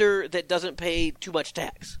contender that doesn't pay too much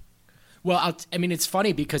tax. Well, I mean, it's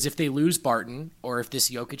funny because if they lose Barton, or if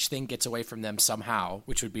this Jokic thing gets away from them somehow,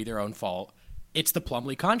 which would be their own fault, it's the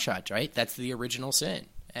Plumlee contract, right? That's the original sin.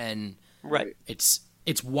 And right.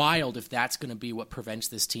 it's wild if that's going to be what prevents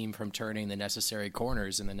this team from turning the necessary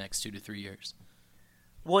corners in the next 2 to 3 years.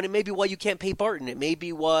 Well, and it may be why you can't pay Barton. It may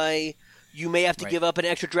be why you may have to give up an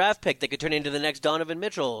extra draft pick that could turn into the next Donovan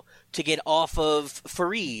Mitchell to get off of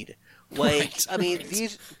Fareed.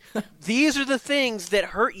 These are the things that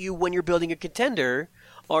hurt you when you're building a contender,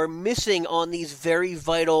 are missing on these very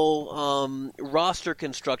vital roster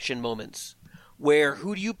construction moments where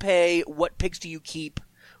who do you pay, what picks do you keep?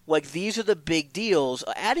 Like, these are the big deals.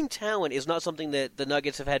 Adding talent is not something that the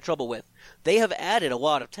Nuggets have had trouble with. They have added a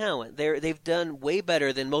lot of talent. They've done way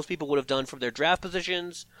better than most people would have done from their draft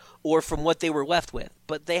positions or from what they were left with.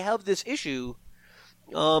 But they have this issue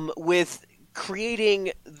with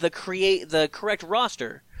creating the correct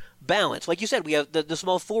roster balance. Like you said, we have the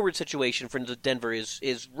small forward situation for Denver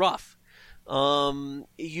is rough.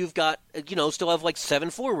 You've got, still have like 7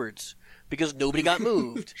 forwards because nobody got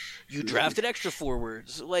moved. You drafted extra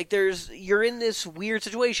forwards. Like, you're in this weird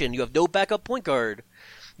situation. You have no backup point guard.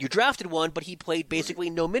 You drafted one, but he played basically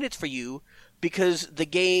no minutes for you because the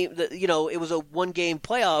game, it was a 1-game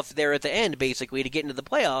playoff there at the end, basically, to get into the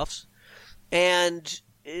playoffs. And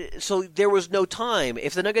so there was no time.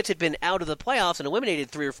 If the Nuggets had been out of the playoffs and eliminated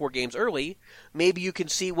 3 or 4 games early, maybe you can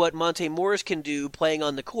see what Monte Morris can do playing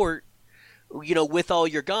on the court, with all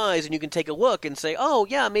your guys, and you can take a look and say, oh,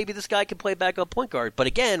 yeah, maybe this guy can play backup point guard. But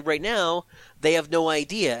again, right now, they have no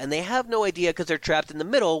idea. And they have no idea because they're trapped in the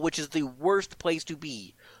middle, which is the worst place to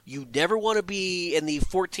be. You never want to be in the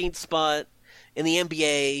 14th spot in the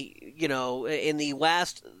NBA, in the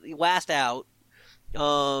last out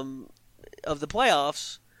of the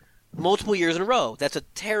playoffs multiple years in a row. That's a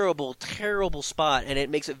terrible, terrible spot, and it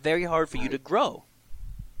makes it very hard for you to grow.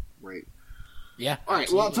 Right. Yeah. All right.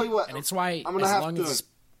 Well, I'll tell you what. And it's why I'm going to have to.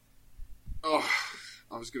 Oh,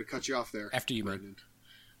 I was going to cut you off there. After you, Brendan.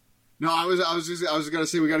 No, I was going to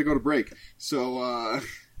say we got to go to break. So,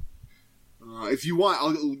 if you want,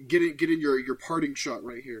 I'll get in your parting shot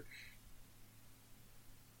right here.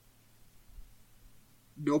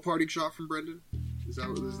 No parting shot from Brendan? Is that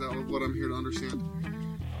what I'm here to understand?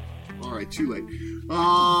 All right, too late.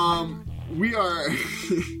 We are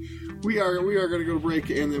going to go to break,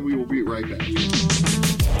 and then we will be right back.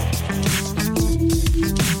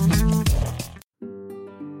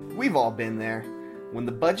 We've all been there. When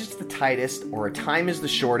the budget's the tightest or a time is the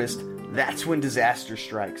shortest, that's when disaster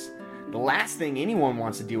strikes. The last thing anyone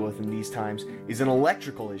wants to deal with in these times is an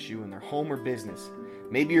electrical issue in their home or business.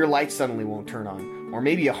 Maybe your light suddenly won't turn on, or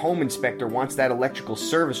maybe a home inspector wants that electrical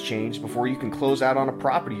service changed before you can close out on a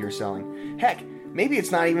property you're selling. Heck, maybe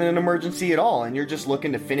it's not even an emergency at all and you're just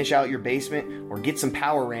looking to finish out your basement or get some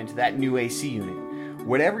power ran to that new AC unit.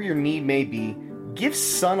 Whatever your need may be, give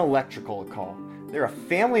Sun Electrical a call. They're a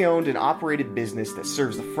family-owned and operated business that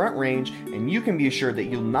serves the Front Range, and you can be assured that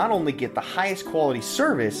you'll not only get the highest quality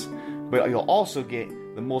service, but you'll also get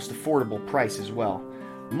the most affordable price as well.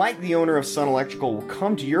 Mike, the owner of Sun Electrical, will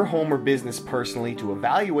come to your home or business personally to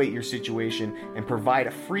evaluate your situation and provide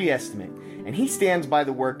a free estimate. And he stands by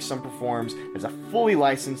the work Sun performs as a fully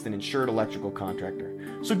licensed and insured electrical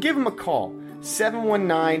contractor. So give him a call,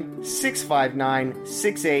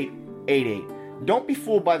 719-659-6888. Don't be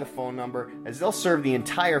fooled by the phone number, as they'll serve the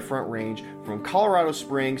entire Front Range from Colorado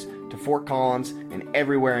Springs to Fort Collins and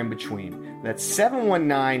everywhere in between. That's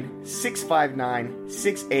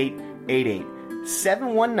 719-659-6888.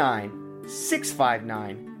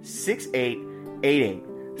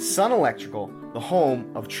 719-659-6888. Sun Electrical, the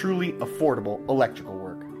home of truly affordable electrical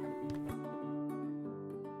work.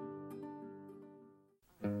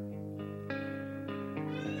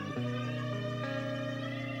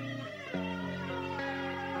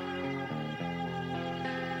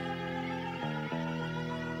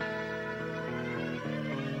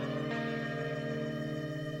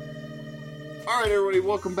 All right, everybody,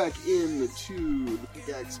 welcome back in to the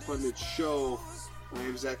Pickaxe Pundit Show. My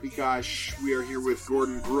name is Zach Bikosh. We are here with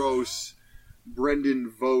Gordon Gross,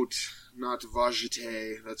 Brendan Vogt, not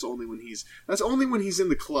Vajite. That's only when he's in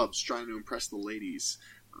the clubs trying to impress the ladies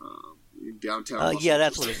in downtown. Yeah,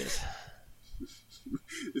 that's what it is.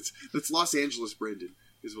 It's Los Angeles, Brendan,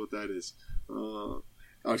 is what that is.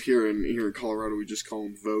 Out here in Colorado, we just call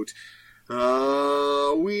him Vogt.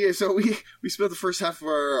 We spent the first half of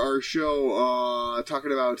our show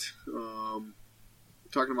talking about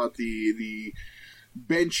the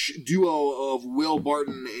bench duo of Will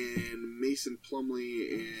Barton and Mason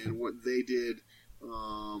Plumlee and what they did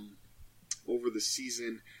over the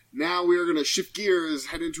season. Now we are going to shift gears,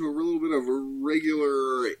 head into a little bit of a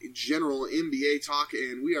regular general NBA talk,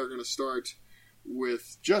 and we are going to start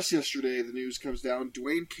with just yesterday. The news comes down: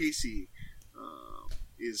 Dwayne Casey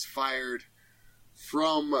is fired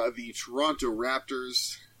from the Toronto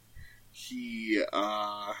Raptors. He,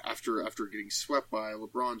 after getting swept by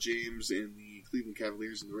LeBron James and the Cleveland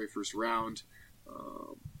Cavaliers in the very first round.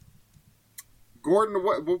 Gordon,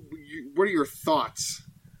 what are your thoughts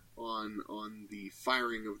on the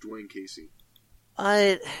firing of Dwayne Casey?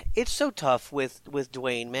 It's so tough with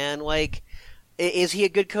Dwayne, man. Like, is he a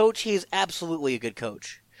good coach? He is absolutely a good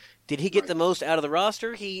coach. Did he get the most out of the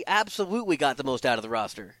roster? He absolutely got the most out of the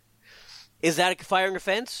roster. Is that a firing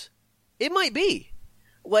offense? It might be.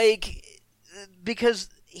 Like, because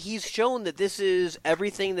he's shown that this is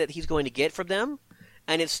everything that he's going to get from them,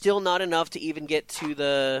 and it's still not enough to even get to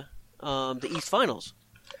the East Finals.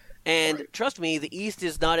 And trust me, the East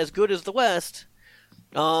is not as good as the West.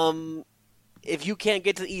 If you can't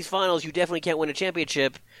get to the East Finals, you definitely can't win a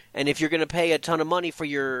championship. And if you're going to pay a ton of money for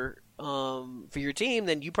your team,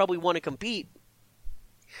 then you probably want to compete.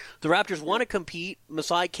 The Raptors want to compete.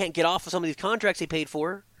 Masai can't get off of some of these contracts he paid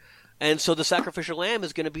for. And so the sacrificial lamb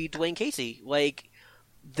is going to be Dwayne Casey. Like,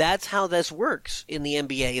 that's how this works in the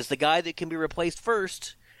NBA, is the guy that can be replaced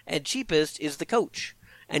first and cheapest is the coach.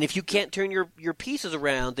 And if you can't turn your pieces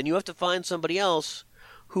around, then you have to find somebody else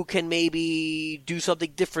who can maybe do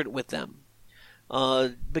something different with them.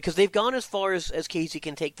 Because they've gone as far as Casey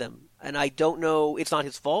can take them. And I don't know, it's not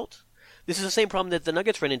his fault. This is the same problem that the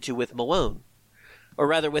Nuggets ran into with Malone. Or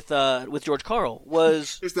rather with George Karl,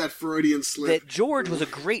 was It's that Freudian slip. That George was a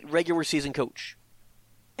great regular season coach.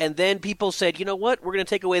 And then people said, you know what, we're going to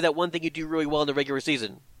take away that one thing you do really well in the regular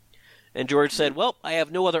season. And George said, well, I have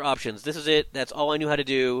no other options. This is it. That's all I knew how to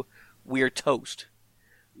do. We're toast.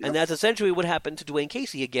 Yep. And that's essentially what happened to Dwayne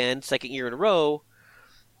Casey again, second year in a row.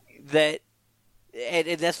 And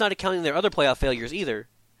that's not accounting their other playoff failures either.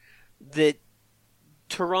 That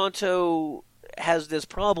Toronto has this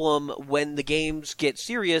problem when the games get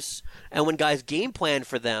serious and when guys game plan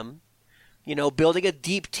for them. You know, building a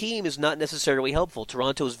deep team is not necessarily helpful.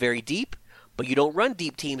 Toronto is very deep, but you don't run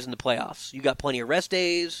deep teams in the playoffs. You got plenty of rest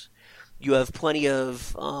days. You have plenty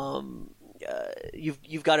of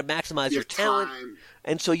you've got to maximize your talent,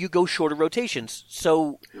 and so you go shorter rotations.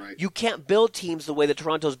 So you can't build teams the way that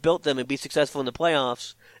Toronto's built them and be successful in the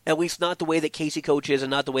playoffs. At least not the way that Casey coaches and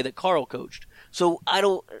not the way that Karl coached. So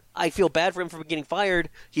I feel bad for him for getting fired.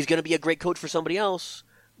 He's going to be a great coach for somebody else,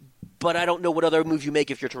 but I don't know what other move you make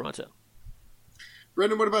if you're Toronto.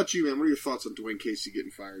 Brendan, what about you, man? What are your thoughts on Dwayne Casey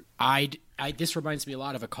getting fired? This reminds me a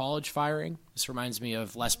lot of a college firing. This reminds me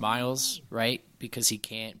of Les Miles, right? Because he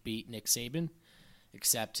can't beat Nick Saban,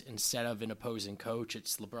 except instead of an opposing coach,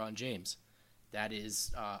 it's LeBron James. That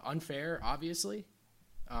is unfair, obviously.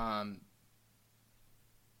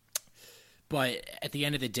 But at the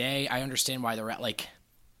end of the day, I understand why they're at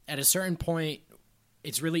a certain point,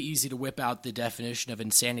 it's really easy to whip out the definition of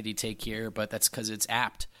insanity take here, but that's because it's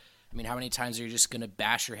apt. I mean, how many times are you just going to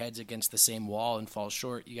bash your heads against the same wall and fall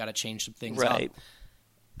short? You got to change some things up.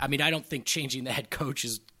 I mean, I don't think changing the head coach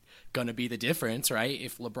is going to be the difference, right?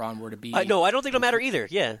 If LeBron were to be... No, I don't think it'll matter either,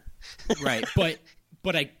 yeah. Right, but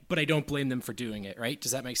I don't blame them for doing it, right?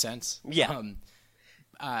 Does that make sense? Yeah.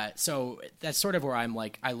 So that's sort of where I'm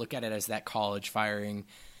like, I look at it as that college firing.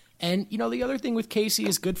 And, you know, the other thing with Casey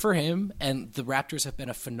is good for him, and the Raptors have been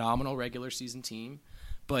a phenomenal regular season team,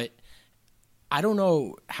 but I don't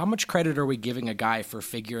know, how much credit are we giving a guy for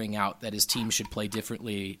figuring out that his team should play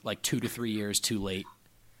differently like 2 to 3 years too late?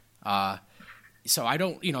 So I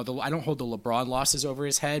don't hold the LeBron losses over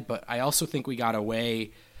his head, but I also think we got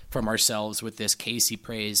away from ourselves with this Casey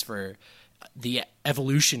praise for the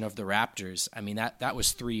evolution of the Raptors. I mean, that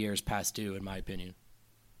was 3 years past due, in my opinion.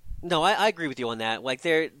 No, I agree with you on that. Like,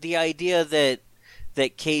 the idea that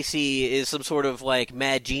Casey is some sort of like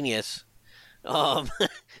mad genius,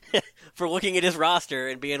 for looking at his roster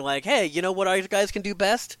and being like, hey, you know what our guys can do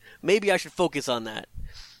best? Maybe I should focus on that.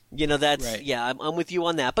 You know, that's right. Yeah, I'm with you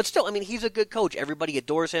on that. But still, I mean, he's a good coach. Everybody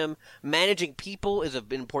adores him. Managing people is an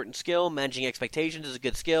important skill. Managing expectations is a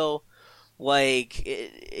good skill. Like,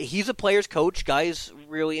 he's a player's coach. Guys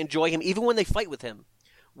really enjoy him, even when they fight with him,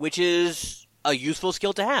 which is a useful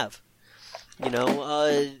skill to have. You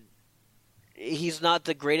know, he's not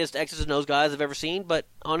the greatest X's and O's guys I've ever seen, but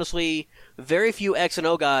honestly, very few X and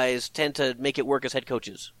O guys tend to make it work as head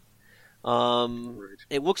coaches.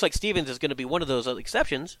 It looks like Stevens is going to be one of those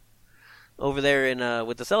exceptions over there in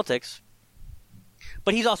with the Celtics.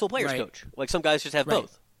 But he's also a player's coach. Like, some guys just have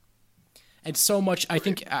both. And so much, I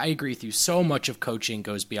think I agree with you, so much of coaching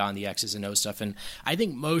goes beyond the X's and O's stuff. And I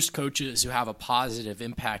think most coaches who have a positive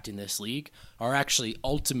impact in this league are actually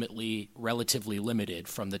ultimately relatively limited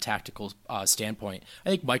from the tactical standpoint. I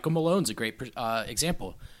think Michael Malone's a great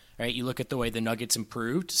example. Right? You look at the way the Nuggets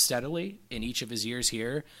improved steadily in each of his years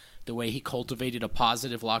here. the way he cultivated a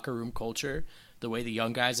positive locker room culture, the way the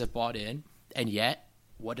young guys have bought in. And yet,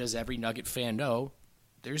 what does every Nugget fan know?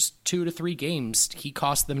 There's 2 to 3 games he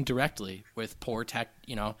cost them directly with poor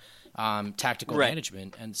tactical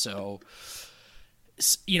management. And so,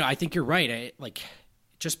 I think you're right.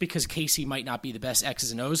 Just because Casey might not be the best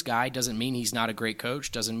X's and O's guy doesn't mean he's not a great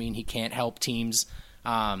coach, doesn't mean he can't help teams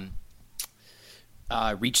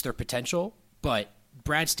reach their potential. But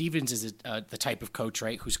Brad Stevens is the type of coach,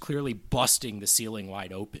 right, who's clearly busting the ceiling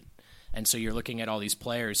wide open. And so you're looking at all these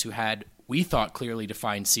players who had, we thought, clearly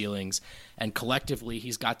defined ceilings, and collectively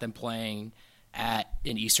he's got them playing at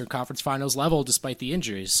an Eastern Conference Finals level despite the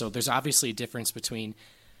injuries. So there's obviously a difference between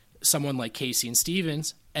someone like Casey and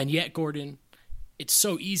Stevens, and yet, Gordon, it's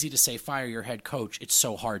so easy to say fire your head coach. It's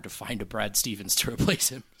so hard to find a Brad Stevens to replace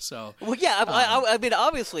him. So, well, yeah, I mean,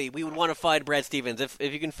 obviously, we would want to find Brad Stevens. If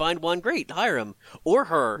you can find one, great, hire him or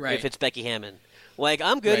her. Right. If it's Becky Hammon,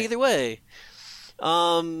 I'm good either way.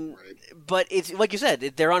 But it's like you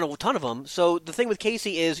said, they're on a ton of them. So the thing with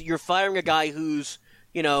Casey is you're firing a guy who's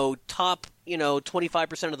top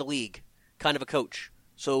 25% of the league, kind of a coach.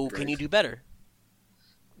 So can you do better?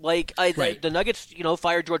 The Nuggets,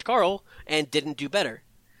 fired George Karl and didn't do better.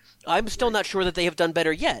 I'm still not sure that they have done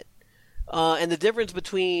better yet. And the difference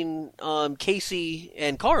between Casey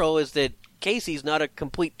and Karl is that Casey's not a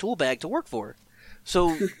complete tool bag to work for.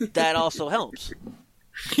 So that also helps.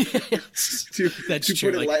 That's to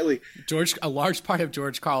true. Put it lightly. A large part of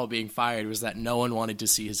George Karl being fired was that no one wanted to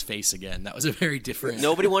see his face again. That was a very different.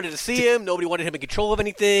 Nobody wanted to see him. Nobody wanted him in control of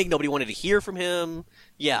anything. Nobody wanted to hear from him.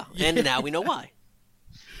 Yeah, and now we know why.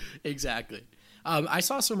 Exactly. I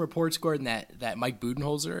saw some reports, Gordon, that Mike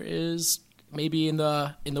Budenholzer is maybe in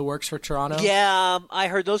the works for Toronto. Yeah, I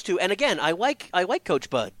heard those two. And again, I like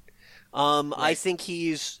Coach Bud. I think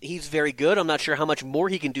he's very good. I'm not sure how much more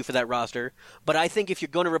he can do for that roster, but I think if you're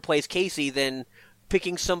going to replace Casey, then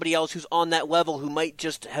picking somebody else who's on that level who might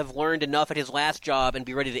just have learned enough at his last job and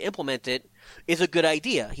be ready to implement it is a good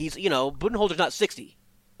idea. He's, Budenholzer's not 60.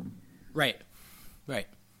 Right.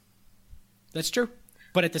 That's true.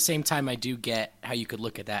 But at the same time, I do get how you could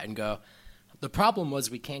look at that and go, the problem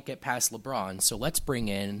was we can't get past LeBron, so let's bring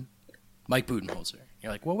in Mike Budenholzer.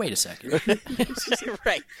 You're like, well, wait a second.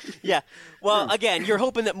 Right. Yeah. Well, again, you're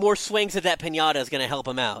hoping that more swings at that piñata is going to help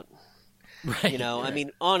him out. Right. I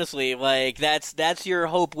mean, honestly, that's your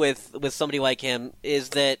hope with somebody like him is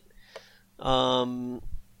that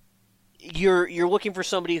you're looking for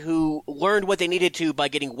somebody who learned what they needed to by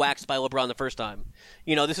getting waxed by LeBron the first time.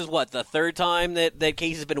 This is the third time that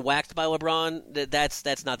Casey's been waxed by LeBron.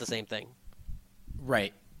 That's not the same thing.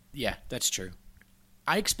 Right. Yeah, that's true.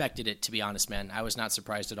 I expected it, to be honest, man. I was not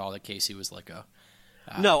surprised at all that Casey was let go.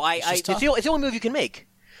 No, it's the only move you can make.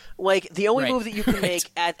 The only move that you can make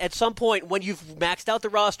at some point when you've maxed out the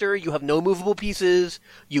roster, you have no movable pieces,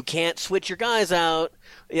 you can't switch your guys out.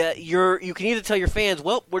 You can either tell your fans,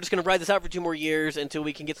 well, we're just going to ride this out for 2 more years until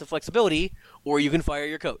we can get some flexibility, or you can fire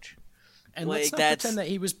your coach. And let's not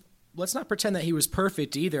pretend that he was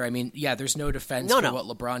perfect either. I mean, yeah, there's no defense for what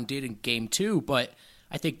LeBron did in Game 2, but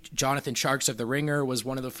I think Jonathan Sharks of The Ringer was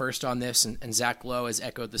one of the first on this, and Zach Lowe has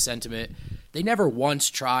echoed the sentiment. They never once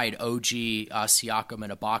tried OG, Siakam,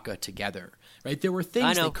 and Ibaka together. Right? There were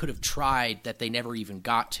things they could have tried that they never even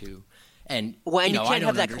got to. And you can't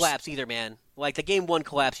have that collapse either, man. The Game 1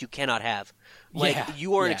 collapse, you cannot have.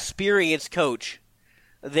 You are an experienced coach.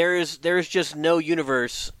 There's just no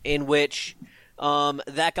universe in which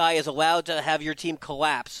that guy is allowed to have your team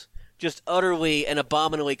collapse. Just utterly and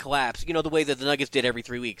abominably collapse. The way that the Nuggets did every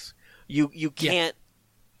 3 weeks. You can't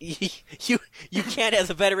you can't as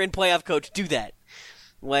a veteran playoff coach do that.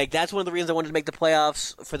 That's one of the reasons I wanted to make the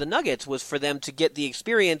playoffs for the Nuggets was for them to get the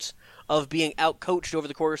experience of being out-coached over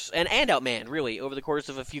the course and outmanned really over the course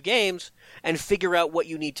of a few games and figure out what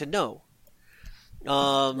you need to know.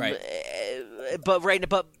 But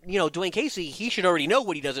Dwayne Casey, he should already know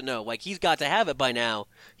what he doesn't know. He's got to have it by now.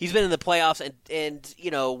 He's been in the playoffs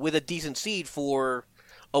and with a decent seed for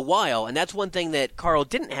a while, and that's one thing that Karl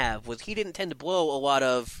didn't have was he didn't tend to blow a lot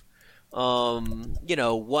of 1-8,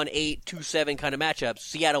 2-7 kind of matchups,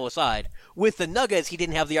 Seattle aside. With the Nuggets, he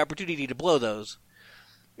didn't have the opportunity to blow those.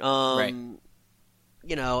 And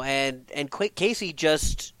Casey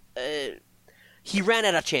just he ran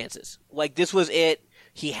out of chances. This was it.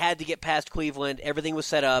 He had to get past Cleveland. Everything was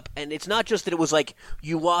set up. And it's not just that it was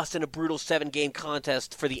you lost in a brutal 7-game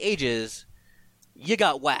contest for the ages. You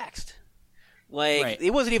got waxed.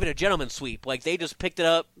 It wasn't even a gentleman's sweep. They just picked it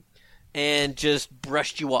up and just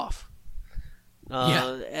brushed you off.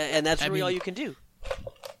 And that's really all you can do.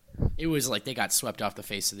 it was like they got swept off the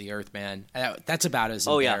face of the earth, man. That's about as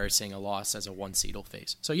embarrassing a loss as a one seed will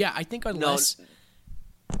face. So yeah, I think unless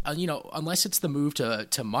it's the move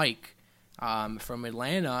to Mike from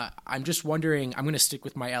Atlanta, I'm just wondering. I'm going to stick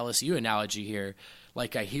with my LSU analogy here.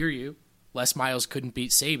 Like, I hear you, Les Miles couldn't beat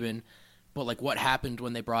Saban, but like, what happened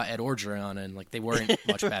when they brought Ed Orgeron in? Like, they weren't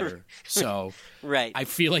much better. So right. I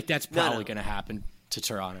feel like that's probably going to happen to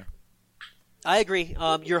Toronto. I agree.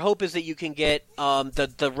 Your hope is that you can get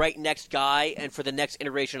the right next guy and for the next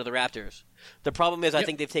iteration of the Raptors. The problem is I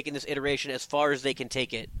think they've taken this iteration as far as they can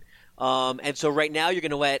take it. And so right now you're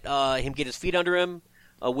going to let him get his feet under him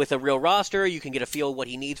with a real roster. You can get a feel of what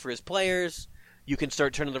he needs for his players. You can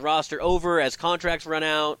start turning the roster over as contracts run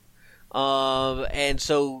out. And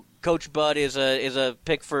so Coach Bud is a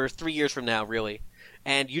pick for 3 years from now, really.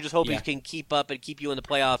 And you just hope he can keep up and keep you in the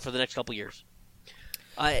playoffs for the next couple years.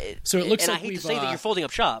 So it looks and like I hate to say that you're folding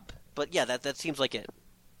up shop, but yeah, that seems like it.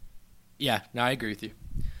 Yeah, no, I agree with you.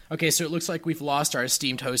 Okay, so it looks like we've lost our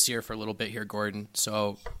esteemed host here for a little bit here, Gordon.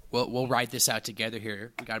 So we'll ride this out together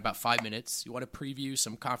here. We got about 5 minutes. You want to preview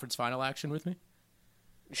some conference final action with me?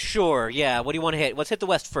 Sure, yeah. What do you want to hit? Let's hit the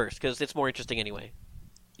West first, because it's more interesting anyway.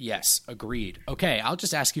 Yes, agreed. Okay, I'll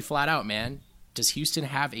just ask you flat out, man. Does Houston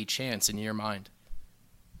have a chance in your mind?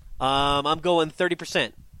 I'm going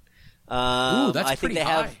 30%. Ooh, that's pretty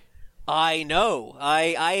high. I know.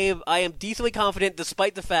 I am decently confident,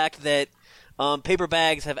 despite the fact that paper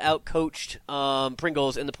bags have outcoached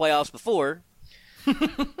Pringles in the playoffs before.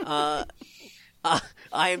 I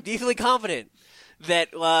am decently confident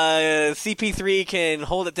that CP3 can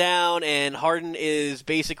hold it down, and Harden is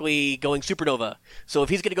basically going supernova. So if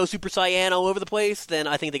he's going to go Super Saiyan all over the place, then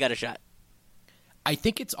I think they got a shot. I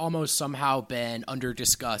think it's almost somehow been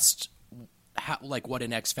under-discussed what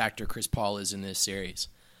an X factor Chris Paul is in this series,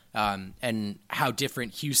 and how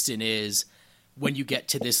different Houston is when you get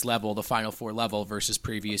to this level, the Final Four level, versus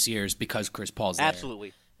previous years because Chris Paul's there.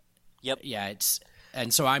 Absolutely. Yep. Yeah,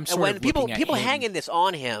 and so I'm sort of looking at people him. hanging this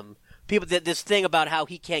on him. People this thing about how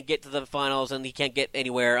he can't get to the finals and he can't get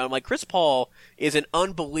anywhere. I'm like, Chris Paul is an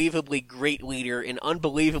unbelievably great leader, an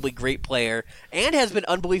unbelievably great player, and has been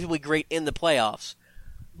unbelievably great in the playoffs.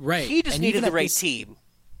 Right. He just needed the right team.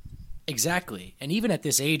 Exactly. And even at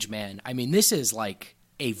this age, man, I mean, this is like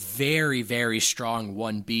a very, very strong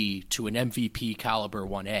 1B to an MVP caliber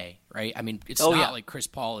 1A, right? I mean, it's not like Chris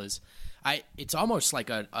Paul is. It's almost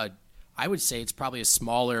like I would say it's probably a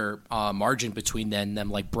smaller margin between them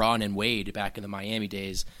like Braun and Wade back in the Miami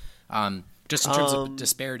days, just in terms of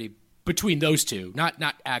disparity between those two,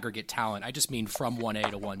 not aggregate talent. I just mean from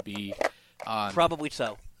 1A to 1B. Probably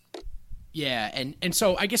so. Yeah, and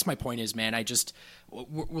so I guess my point is, man,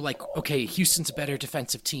 we're like, okay, Houston's a better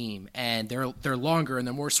defensive team, and they're longer and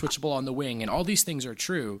they're more switchable on the wing, and all these things are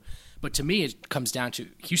true. But to me, it comes down to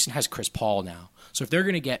Houston has Chris Paul now. So if they're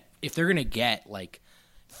gonna get like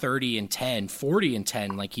 30 and 10, 40 and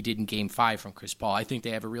 10, like he did in Game 5 from Chris Paul, I think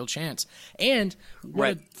they have a real chance. And what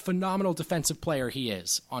a phenomenal defensive player he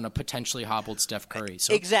is on a potentially hobbled Steph Curry.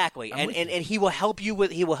 So exactly, and he will help you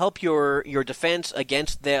he will help your defense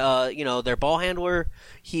against the their ball handler.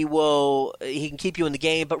 He can keep you in the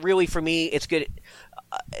game, but really for me, it's good.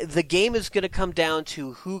 The game is going to come down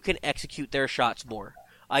to who can execute their shots more.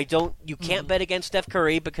 You can't bet against Steph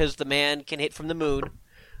Curry because the man can hit from the moon.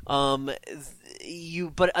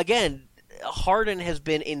 But again, Harden has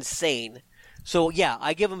been insane. So yeah,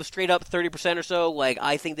 I give him a straight up 30% or so. Like,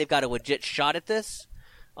 I think they've got a legit shot at this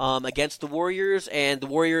against the Warriors, and the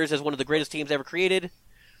Warriors as one of the greatest teams ever created.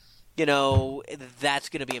 That's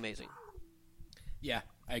going to be amazing. Yeah,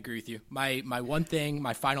 I agree with you. My one thing,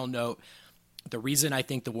 my final note, the reason I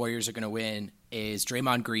think the Warriors are going to win is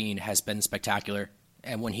Draymond Green has been spectacular.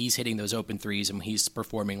 And when he's hitting those open threes and when he's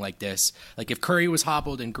performing like this, like if Curry was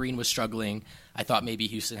hobbled and Green was struggling, I thought maybe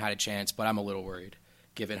Houston had a chance, but I'm a little worried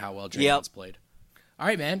given how well Draymond's played. All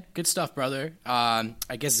right, man. Good stuff, brother. I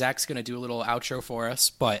guess Zach's going to do a little outro for us,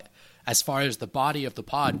 but as far as the body of the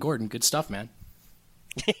pod, Gordon, good stuff, man.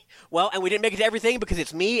 Well, and we didn't make it to everything because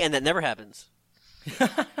it's me, and that never happens.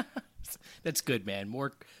 That's good, man.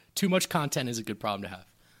 Too much content is a good problem to have.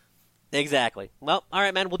 Exactly. Well, all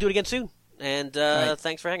right, man. We'll do it again soon. And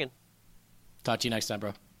thanks for hanging. Talk to you next time,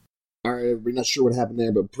 bro. All right, everybody, not sure what happened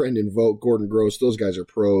there, but Brendan Vogt, Gordon Gross, those guys are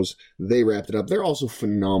pros. They wrapped it up. They're also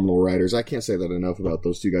phenomenal writers. I can't say that enough about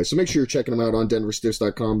those two guys. So make sure you're checking them out on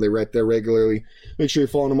DenverStiffs.com. They write there regularly. Make sure you're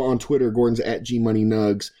following them on Twitter. Gordon's at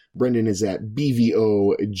GMoneyNugs. Brendan is at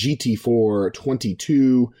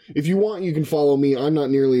BVOGT422. If you want, you can follow me. I'm not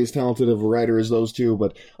nearly as talented of a writer as those two,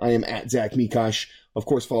 but I am at Zach Mikosh. Of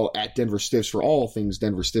course, follow at Denver Stiffs for all things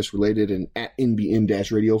Denver Stiffs related, and at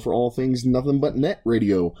NBN-Radio for all things Nothing But Net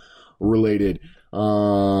Radio. related.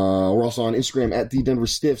 We're also on Instagram at the Denver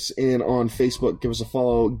Stiffs and on Facebook. Give us a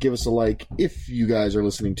follow, give us a like. If you guys are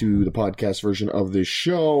listening to the podcast version of this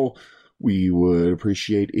show, we would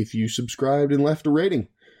appreciate if you subscribed and left a rating.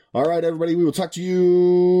 All right, everybody, we will talk to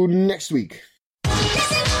you next week.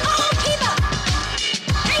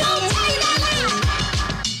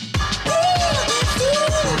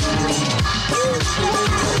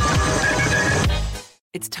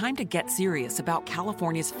 It's time to get serious about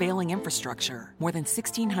California's failing infrastructure. More than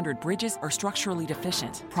 1,600 bridges are structurally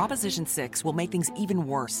deficient. Proposition 6 will make things even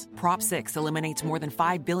worse. Prop 6 eliminates more than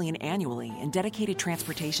 $5 billion annually in dedicated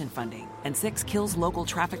transportation funding. And 6 kills local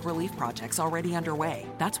traffic relief projects already underway.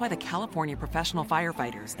 That's why the California Professional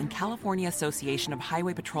Firefighters and California Association of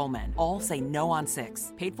Highway Patrolmen all say no on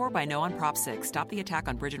 6. Paid for by No on Prop 6. Stop the attack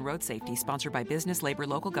on bridge and road safety. Sponsored by business, labor,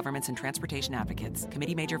 local governments, and transportation advocates.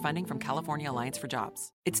 Committee major funding from California Alliance for Jobs.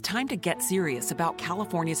 It's time to get serious about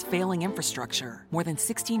California's failing infrastructure. More than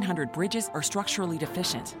 1,600 bridges are structurally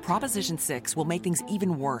deficient. Proposition 6 will make things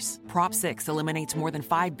even worse. Prop 6 eliminates more than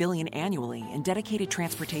 $5 billion annually in dedicated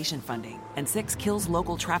transportation funding. And 6 kills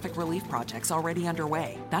local traffic relief projects already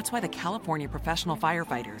underway. That's why the California Professional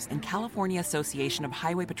Firefighters and California Association of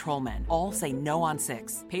Highway Patrolmen all say no on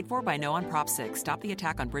 6. Paid for by No on Prop 6. Stop the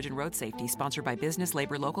attack on bridge and road safety. Sponsored by business,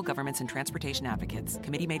 labor, local governments, and transportation advocates.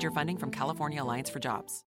 Committee major funding from California Alliance for Jobs.